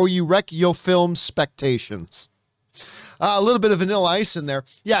expectations before you wreck yo film spectations. A little bit of Vanilla Ice in there.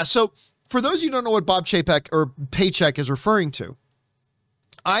 Yeah, so for those of you who don't know what Bob Chapek or Paycheck is referring to,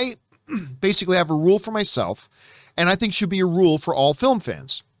 I basically have a rule for myself, and I think should be a rule for all film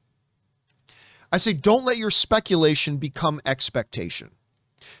fans. I say, don't let your speculation become expectation.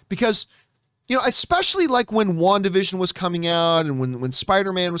 Because, especially like when WandaVision was coming out and when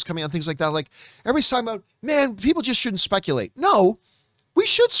Spider-Man was coming out, things like that, like everybody's talking about, man, people just shouldn't speculate. No, we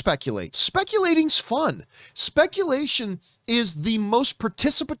should speculate. Speculating's fun. Speculation is the most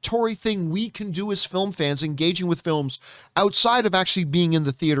participatory thing we can do as film fans, engaging with films outside of actually being in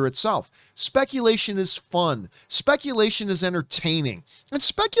the theater itself. Speculation is fun. Speculation is entertaining. And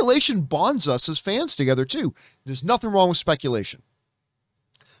speculation bonds us as fans together too. There's nothing wrong with speculation.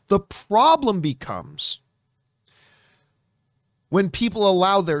 The problem becomes when people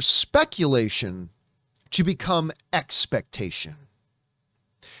allow their speculation to become expectation.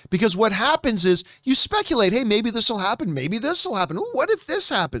 Because what happens is you speculate, hey, maybe this will happen. Maybe this will happen. Ooh, what if this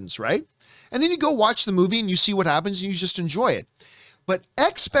happens, right? And then you go watch the movie and you see what happens and you just enjoy it. But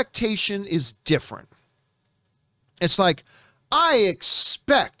expectation is different. It's like, I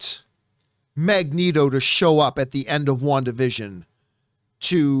expect Magneto to show up at the end of WandaVision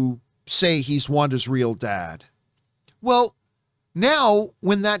to say he's Wanda's real dad. Well, now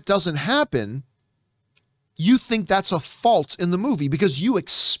when that doesn't happen, you think that's a fault in the movie because you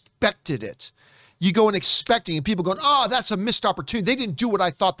expected it. You go and expecting, and people going, oh, that's a missed opportunity. They didn't do what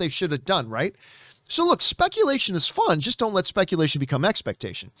I thought they should have done, right? So look, speculation is fun. Just don't let speculation become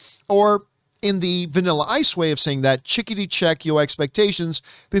expectation. Or in the Vanilla Ice way of saying that, chickadee check your expectations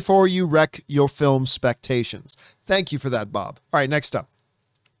before you wreck your film spectations. Thank you for that, Bob. All right, next up.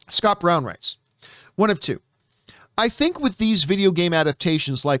 Scott Brown writes, one of two. I think with these video game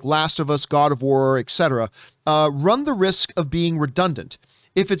adaptations like Last of Us, God of War, etc., run the risk of being redundant.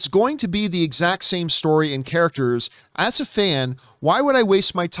 If it's going to be the exact same story and characters, as a fan, why would I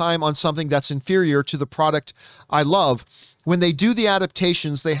waste my time on something that's inferior to the product I love? When they do the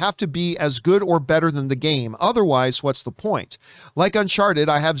adaptations, they have to be as good or better than the game. Otherwise, what's the point? Like Uncharted,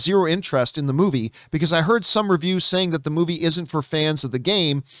 I have zero interest in the movie because I heard some reviews saying that the movie isn't for fans of the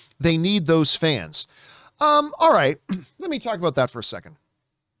game. They need those fans. All right, let me talk about that for a second.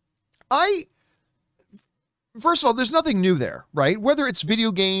 First of all, there's nothing new there, right? Whether it's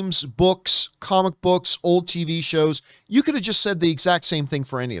video games, books, comic books, old TV shows, you could have just said the exact same thing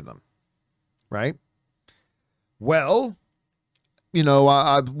for any of them, right? Well, you know,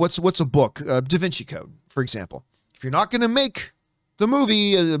 what's a book? Da Vinci Code, for example. If you're not going to make the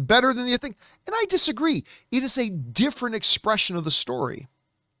movie better than the thing, and I disagree. It is a different expression of the story.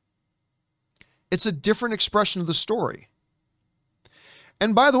 It's a different expression of the story.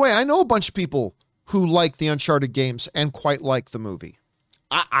 And by the way, I know a bunch of people who like the Uncharted games and quite like the movie.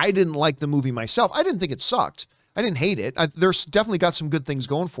 I didn't like the movie myself. I didn't think it sucked. I didn't hate it. There's definitely got some good things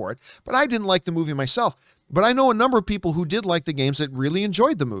going for it, but I didn't like the movie myself. But I know a number of people who did like the games that really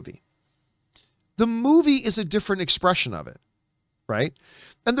enjoyed the movie. The movie is a different expression of it, right?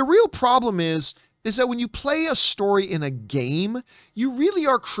 And the real problem is that when you play a story in a game, you really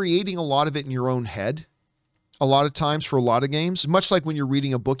are creating a lot of it in your own head. A lot of times for a lot of games, much like when you're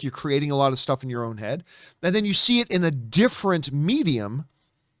reading a book, you're creating a lot of stuff in your own head. And then you see it in a different medium.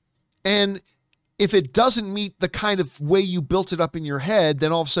 And if it doesn't meet the kind of way you built it up in your head,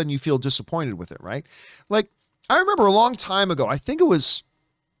 then all of a sudden you feel disappointed with it, right? Like, I remember a long time ago, I think it was,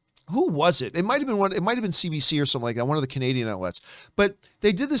 who was it? It might have been CBC or something like that, one of the Canadian outlets. But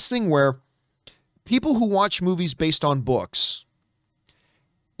they did this thing where people who watch movies based on books,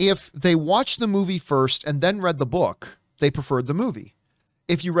 if they watched the movie first and then read the book, they preferred the movie.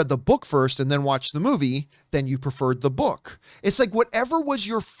 If you read the book first and then watched the movie, then you preferred the book. It's like whatever was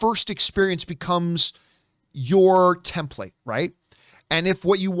your first experience becomes your template, right? And if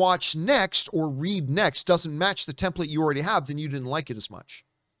what you watch next or read next doesn't match the template you already have, then you didn't like it as much.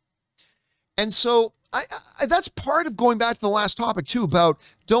 And so that's part of going back to the last topic too, about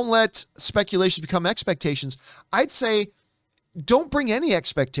don't let speculations become expectations. I'd say, don't bring any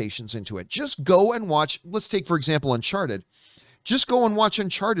expectations into it. Just go and watch. Let's take, for example, Uncharted. Just go and watch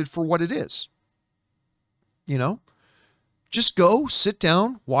Uncharted for what it is. You know, just go, sit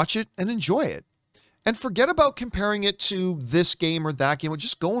down, watch it, and enjoy it. And forget about comparing it to this game or that game.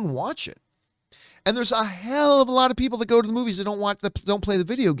 Just go and watch it. And there's a hell of a lot of people that go to the movies that don't play the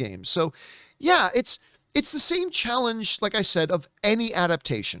video games. So, yeah, it's the same challenge, like I said, of any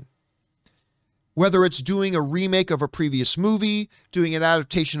adaptation. Whether it's doing a remake of a previous movie, doing an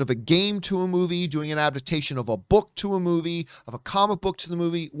adaptation of a game to a movie, doing an adaptation of a book to a movie, of a comic book to the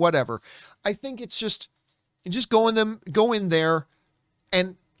movie, whatever. I think it's just go in there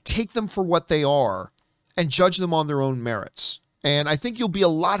and take them for what they are and judge them on their own merits. And I think you'll be a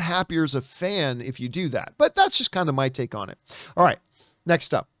lot happier as a fan if you do that. But that's just kind of my take on it. All right,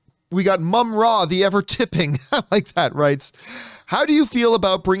 next up. We got Mum Raw, the ever tipping. I like that, writes, how do you feel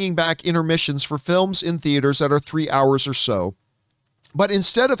about bringing back intermissions for films in theaters that are 3 hours or so? But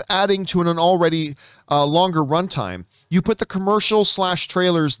instead of adding to an already longer runtime, you put the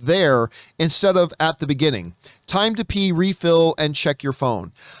commercial/trailers there instead of at the beginning. Time to pee, refill, and check your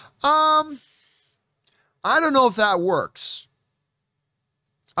phone. I don't know if that works.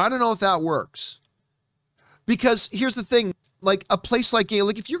 Because here's the thing. Like a place like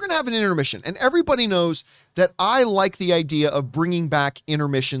if you're going to have an intermission, and everybody knows that I like the idea of bringing back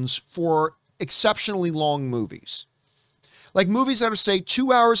intermissions for exceptionally long movies. Like movies that are, say,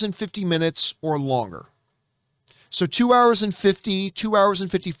 2 hours and 50 minutes or longer. So 2 hours and 50, 2 hours and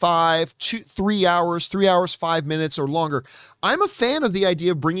 55, 3 hours, 3 hours, 5 minutes or longer. I'm a fan of the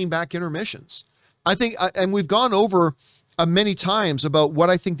idea of bringing back intermissions. I think, and we've gone over many times about what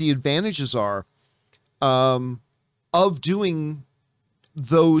I think the advantages are of doing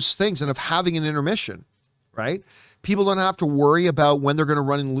those things and of having an intermission, right? People don't have to worry about when they're going to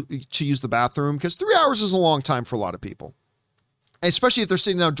run to use the bathroom, because 3 hours is a long time for a lot of people, especially if they're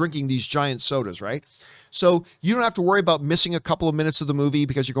sitting down drinking these giant sodas, right? So you don't have to worry about missing a couple of minutes of the movie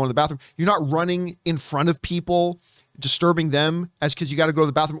because you're going to the bathroom. You're not running in front of people, disturbing them because you got to go to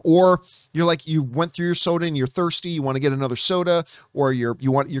the bathroom, or you're like, you went through your soda and you're thirsty, you want to get another soda, or you're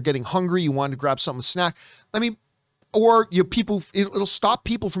getting hungry, you want to grab something to snack. Or it'll stop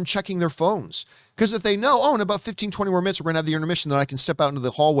people from checking their phones. Because if they know, in about 15, 20 more minutes, we're going to have the intermission, then I can step out into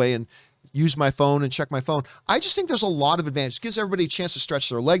the hallway and use my phone and check my phone. I just think there's a lot of advantage. It gives everybody a chance to stretch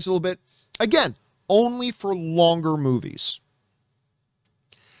their legs a little bit. Again, only for longer movies.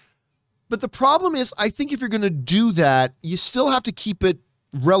 But the problem is, I think if you're going to do that, you still have to keep it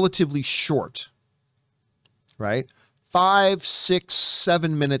relatively short, right? 5, 6,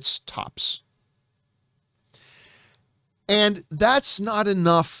 7 minutes tops. And that's not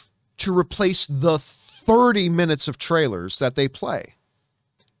enough to replace the 30 minutes of trailers that they play.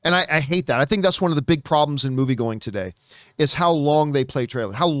 And I hate that. I think that's one of the big problems in moviegoing today is how long they play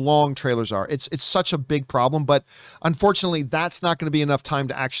trailers, how long trailers are. It's such a big problem, but unfortunately, that's not going to be enough time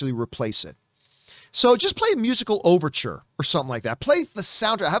to actually replace it. So just play a musical overture or something like that. Play the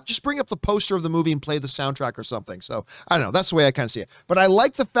soundtrack. Just bring up the poster of the movie and play the soundtrack or something. So I don't know. That's the way I kind of see it. But I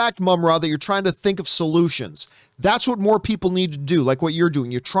like the fact, Mumra, that you're trying to think of solutions. That's what more people need to do, like what you're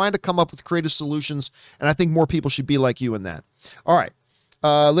doing. You're trying to come up with creative solutions, and I think more people should be like you in that. All right.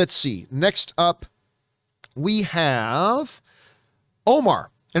 Let's see. Next up, we have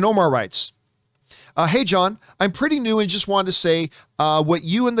Omar. And Omar writes, hey, John, I'm pretty new and just wanted to say what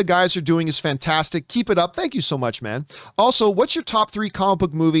you and the guys are doing is fantastic. Keep it up. Thank you so much, man. Also, what's your top 3 comic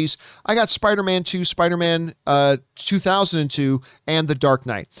book movies? I got Spider-Man 2, Spider-Man 2002, and The Dark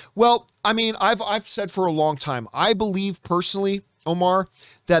Knight. Well, I mean, I've said for a long time, I believe personally, Omar,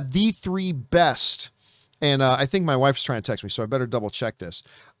 that the 3 best, and I think my wife's trying to text me, so I better double check this.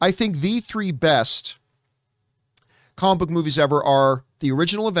 I think the 3 best comic book movies ever are the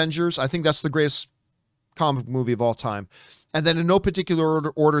original Avengers. I think that's the greatest comic book movie of all time. And then in no particular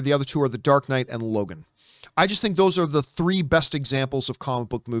order, the other 2 are The Dark Knight and Logan. I just think those are the 3 best examples of comic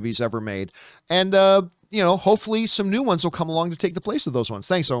book movies ever made. And, hopefully some new ones will come along to take the place of those ones.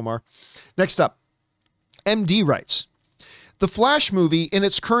 Thanks, Omar. Next up, MD writes, the Flash movie in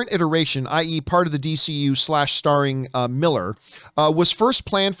its current iteration, i.e. part of the DCU / starring Miller, was first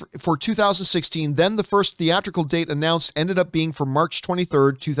planned for 2016. Then the first theatrical date announced ended up being for March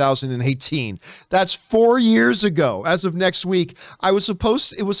 23rd, 2018. That's 4 years ago. As of next week, it was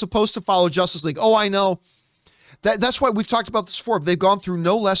supposed to follow Justice League. Oh, I know. That's why we've talked about this before. They've gone through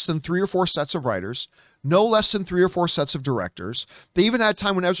no less than 3 or 4 sets of writers, no less than 3 or 4 sets of directors. They even had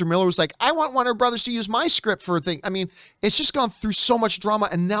time when Ezra Miller was like, I want Warner Brothers to use my script for a thing. I mean, it's just gone through so much drama,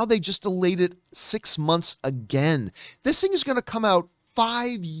 and now they just delayed it 6 months again. This thing is going to come out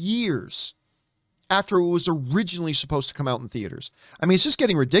 5 years after it was originally supposed to come out in theaters. I mean, it's just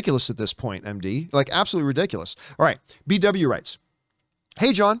getting ridiculous at this point, MD. Like, absolutely ridiculous. All right, BW writes,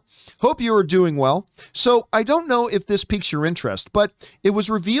 hey, John, hope you are doing well. So I don't know if this piques your interest, but it was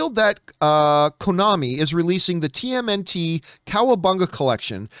revealed that Konami is releasing the TMNT Cowabunga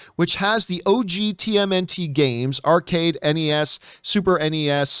Collection, which has the OG TMNT games, arcade, NES, Super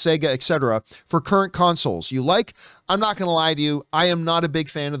NES, Sega, etc., for current consoles. You like? I'm not going to lie to you. I am not a big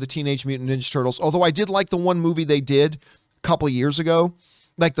fan of the Teenage Mutant Ninja Turtles, although I did like the one movie they did a couple of years ago,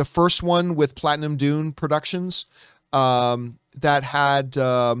 like the first one with Platinum Dune Productions. That had,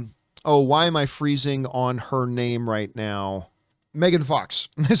 why am I freezing on her name right now? Megan Fox.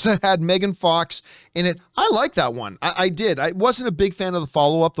 This had Megan Fox in it. I like that one. I did. I wasn't a big fan of the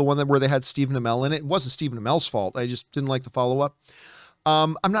follow-up, the one where they had Stephen Amell in it. It wasn't Stephen Amell's fault. I just didn't like the follow-up.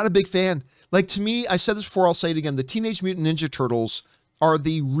 I'm not a big fan. Like, to me, I said this before, I'll say it again. The Teenage Mutant Ninja Turtles are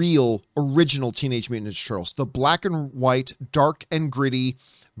the real original Teenage Mutant Ninja Turtles. The black and white, dark and gritty,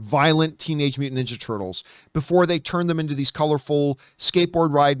 violent Teenage Mutant Ninja Turtles before they turned them into these colorful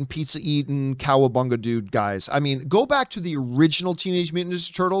skateboard riding, pizza eating, cowabunga dude guys. I mean, go back to the original Teenage Mutant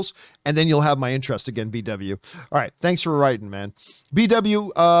Ninja Turtles and then you'll have my interest again, BW. All right. Thanks for writing, man.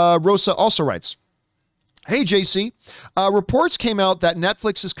 BW Rosa also writes, hey, JC, reports came out that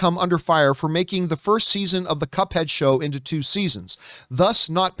Netflix has come under fire for making the first season of the Cuphead show into 2 seasons, thus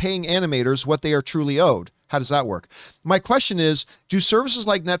not paying animators what they are truly owed. How does that work? My question is, do services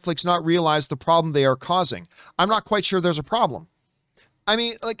like Netflix not realize the problem they are causing? I'm not quite sure there's a problem. I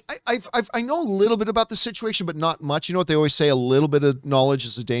mean, like, I know a little bit about the situation, but not much. You know what they always say, a little bit of knowledge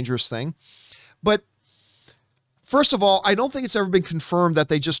is a dangerous thing. But first of all, I don't think it's ever been confirmed that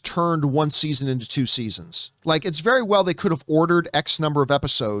they just turned 1 season into 2 seasons. Like, it's very well they could have ordered X number of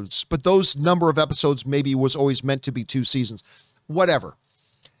episodes, but those number of episodes maybe was always meant to be 2 seasons. Whatever.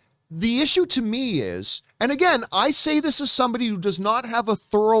 The issue to me is, and again, I say this as somebody who does not have a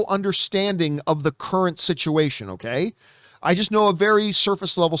thorough understanding of the current situation, okay? I just know a very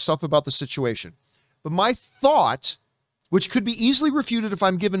surface level stuff about the situation. But my thought, which could be easily refuted if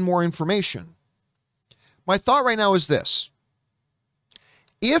I'm given more information, my thought right now is this.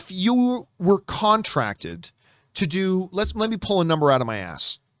 If you were contracted to do, let me pull a number out of my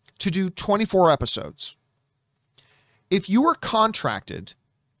ass, to do 24 episodes. If you were contracted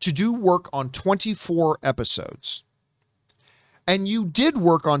to do work on 24 episodes, and you did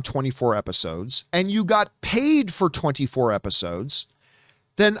work on 24 episodes and you got paid for 24 episodes,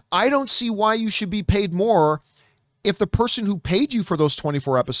 then I don't see why you should be paid more if the person who paid you for those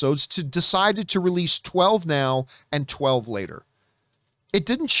 24 episodes decided to release 12 now and 12 later. It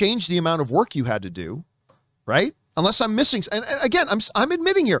didn't change the amount of work you had to do, right? Unless I'm missing. And again, I'm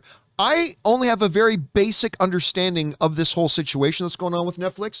admitting here, I only have a very basic understanding of this whole situation that's going on with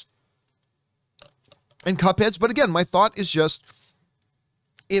Netflix and Cupheads. But again, my thought is just,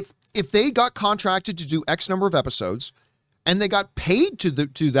 if they got contracted to do X number of episodes and they got paid to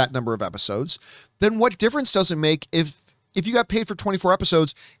that number of episodes, then what difference does it make if you got paid for 24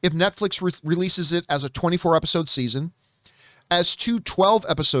 episodes, if Netflix releases it as a 24 episode season, as 2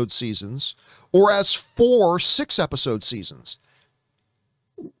 12-episode seasons, or as 4 6-episode seasons?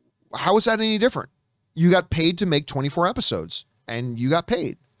 How is that any different? You got paid to make 24 episodes, and you got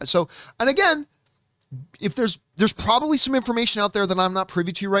paid. So, and again, if there's probably some information out there that I'm not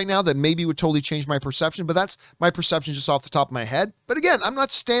privy to right now that maybe would totally change my perception, but that's my perception just off the top of my head. But again, I'm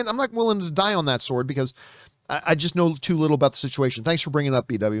not willing to die on that sword because I just know too little about the situation. Thanks for bringing it up,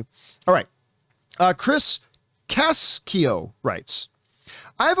 BW. All right. Chris Caskio writes,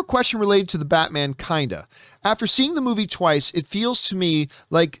 I have a question related to the Batman, kinda. After seeing the movie twice, it feels to me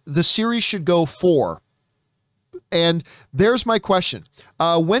like the series should go 4. And there's my question.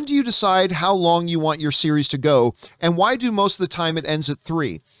 When do you decide how long you want your series to go? And why do most of the time it ends at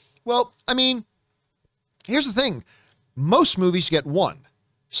 3? Well, I mean, here's the thing. Most movies get 1.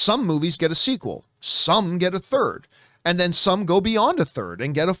 Some movies get a sequel. Some get a third. And then some go beyond a third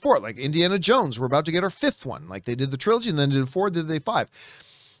and get a 4th, like Indiana Jones. We're about to get our 5th one. Like they did the trilogy and then did 4, did they 5.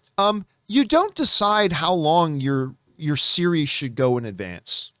 You don't decide how long your series should go in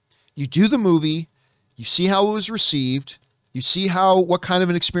advance. You do the movie, you see how it was received, you see what kind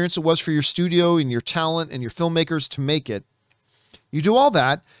of an experience it was for your studio and your talent and your filmmakers to make it. You do all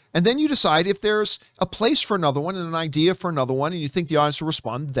that, and then you decide if there's a place for another one and an idea for another one, and you think the audience will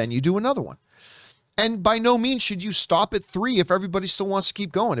respond, then you do another one. And by no means should you stop at 3 if everybody still wants to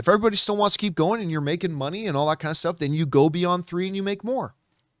keep going. If everybody still wants to keep going and you're making money and all that kind of stuff, then you go beyond 3 and you make more.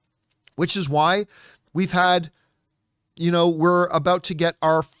 Which is why we've had, we're about to get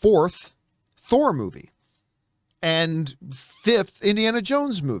our 4th Thor movie and 5th Indiana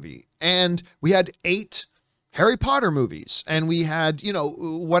Jones movie. And we had 8 Harry Potter movies and we had,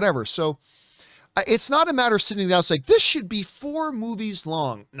 whatever. So it's not a matter of sitting down and saying, this should be 4 movies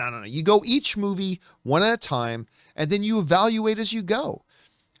long. No. You go each movie one at a time, and then you evaluate as you go.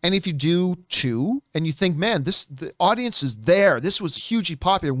 And if you do 2 and you think, man, the audience is there, this was hugely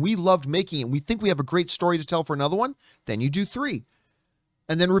popular, we loved making it, we think we have a great story to tell for another one, then you do 3.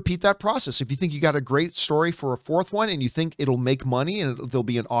 And then repeat that process. If you think you got a great story for a 4th one and you think it'll make money and there'll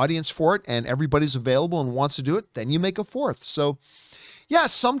be an audience for it and everybody's available and wants to do it, then you make a 4th. So yeah,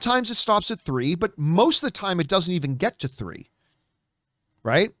 sometimes it stops at 3, but most of the time it doesn't even get to 3,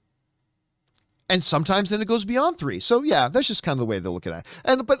 right? And sometimes then it goes beyond 3. So yeah, that's just kind of the way they're looking at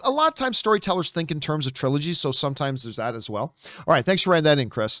it. But a lot of times storytellers think in terms of trilogies, so sometimes there's that as well. All right, thanks for writing that in,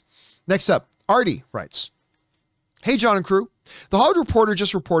 Chris. Next up, Artie writes, hey, John and crew. The Hollywood Reporter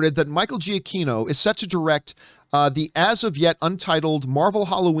just reported that Michael Giacchino is set to direct the as-of-yet untitled Marvel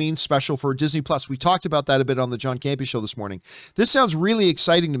Halloween special for Disney+. We talked about that a bit on the John Campea show this morning. This sounds really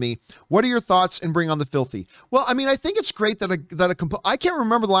exciting to me. What are your thoughts and Bring on the Filthy? Well, I mean, I think it's great that I can't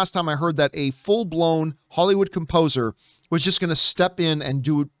remember the last time I heard that a full-blown Hollywood composer was just going to step in and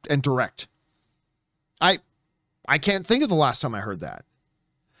do and direct. I can't think of the last time I heard that,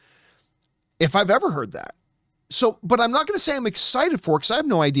 if I've ever heard that. So, but I'm not going to say I'm excited for it because I have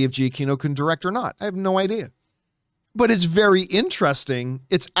no idea if Giacchino can direct or not. I have no idea. But it's very interesting.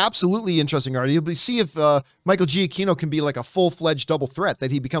 It's absolutely interesting, Artie. You'll see if Michael Giacchino can be like a full-fledged double threat, that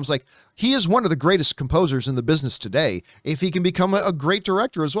he becomes he is one of the greatest composers in the business today. If he can become a great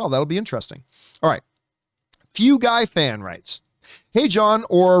director as well, that'll be interesting. All right. Few Guy Fan writes, hey, John,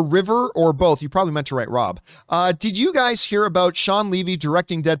 or River, or both. You probably meant to write Rob. Did you guys hear about Sean Levy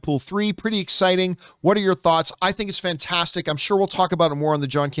directing Deadpool 3? Pretty exciting. What are your thoughts? I think it's fantastic. I'm sure we'll talk about it more on the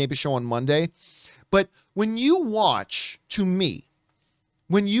John Campea show on Monday. But when you watch Free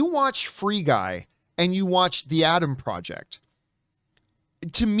Guy and you watch The Adam Project,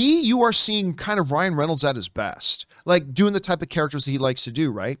 to me, you are seeing kind of Ryan Reynolds at his best, like doing the type of characters that he likes to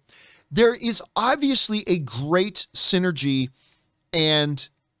do, right? There is obviously a great synergy and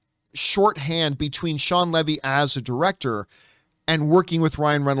shorthand between Sean Levy as a director and working with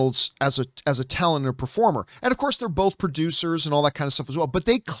Ryan Reynolds as a talent and a performer. And of course, they're both producers and all that kind of stuff as well, but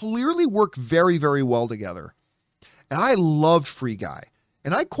they clearly work very, very well together. And I loved Free Guy,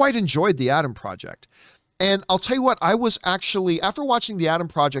 and I quite enjoyed The Adam Project. And I'll tell you what, I was actually, after watching The Adam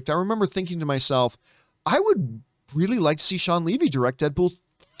Project, I remember thinking to myself, I would really like to see Sean Levy direct Deadpool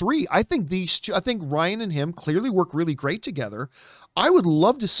 3. I think these two, I think Ryan and him clearly work really great together. I would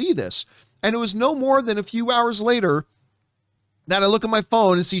love to see this. And it was no more than a few hours later that I look at my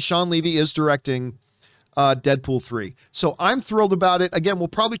phone and see Sean Levy is directing Deadpool 3. So I'm thrilled about it. Again, we'll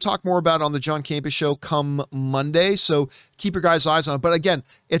probably talk more about it on the John Campea Show come Monday. So keep your guys' eyes on it. But again,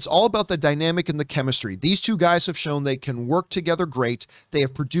 it's all about the dynamic and the chemistry. These two guys have shown they can work together great. They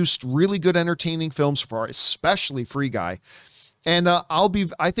have produced really good, entertaining films for especially Free Guy. And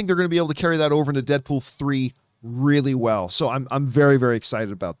I think they're going to be able to carry that over into Deadpool 3 really well. So I'm very, very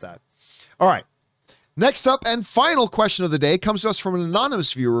excited about that. All right. Next up and final question of the day comes to us from an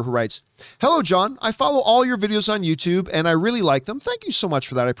anonymous viewer who writes, "Hello, John. I follow all your videos on YouTube and I really like them. Thank you so much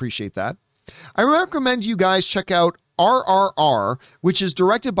for that. I appreciate that. I recommend you guys check out RRR, which is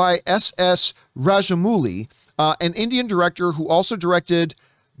directed by S.S. Rajamouli, an Indian director who also directed,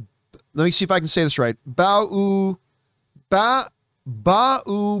 let me see if I can say this right, Bahubali,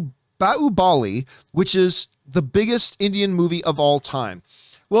 which is the biggest Indian movie of all time."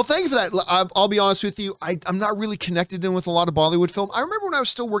 Well, thank you for that. I'll be honest with you. I'm not really connected in with a lot of Bollywood film. I remember when I was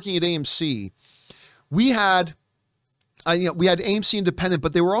still working at AMC, we had AMC Independent,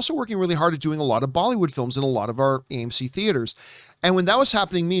 but they were also working really hard at doing a lot of Bollywood films in a lot of our AMC theaters. And when that was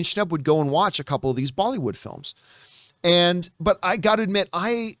happening, me and Schnepp would go and watch a couple of these Bollywood films. But I got to admit,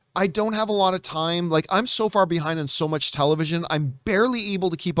 I don't have a lot of time. Like, I'm so far behind on so much television. I'm barely able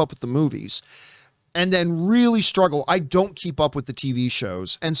to keep up with the movies. And then really struggle. I don't keep up with the TV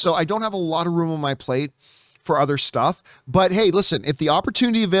shows. And so I don't have a lot of room on my plate for other stuff. But hey, listen, if the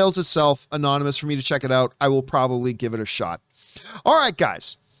opportunity avails itself, Anonymous, for me to check it out, I will probably give it a shot. All right,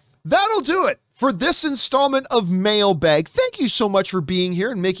 guys, that'll do it for this installment of Mailbag. Thank you so much for being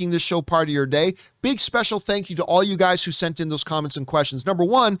here and making this show part of your day. Big special thank you to all you guys who sent in those comments and questions. Number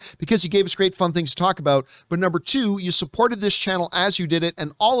one, because you gave us great fun things to talk about. But number two, you supported this channel as you did it.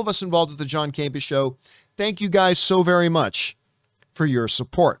 And all of us involved with the John Campea Show, thank you guys so very much for your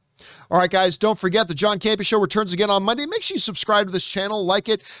support. All right, guys, don't forget the John Campea Show returns again on Monday. Make sure you subscribe to this channel, like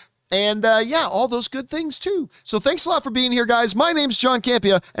it, and yeah, all those good things too. So thanks a lot for being here, guys. My name's John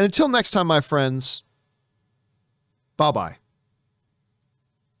Campea, and until next time, my friends, bye-bye.